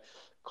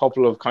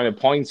of kind of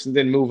points and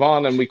then move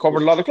on, and we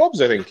covered a lot of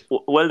clubs, I think.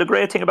 Well, the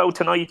great thing about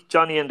tonight,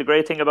 Johnny, and the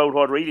great thing about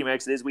what really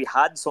makes it is we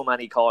had so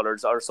many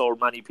callers or so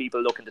many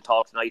people looking to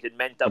talk tonight. It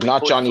meant that but we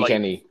not Johnny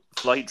Kenny.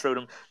 Fly through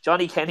them.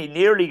 Johnny Kenny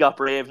nearly got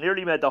brave,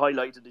 nearly made the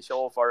highlight of the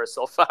show for us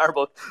so far,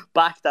 but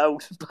backed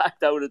out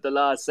at the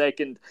last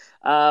second.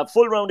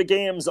 Full round of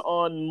games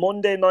on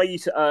Monday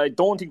night. I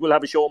don't think we'll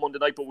have a show Monday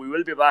night, but we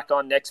will be back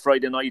on next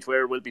Friday night,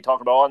 where we'll be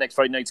talking about all next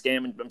Friday night's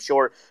game, and I'm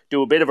sure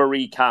do a bit of a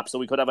recap, so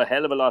we could have a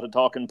hell of a lot of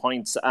talking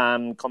points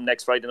come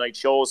next Friday night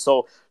show.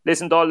 So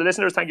listen to all the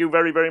listeners, thank you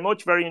very, very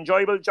much. Very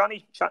enjoyable.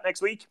 Johnny, chat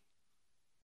next week.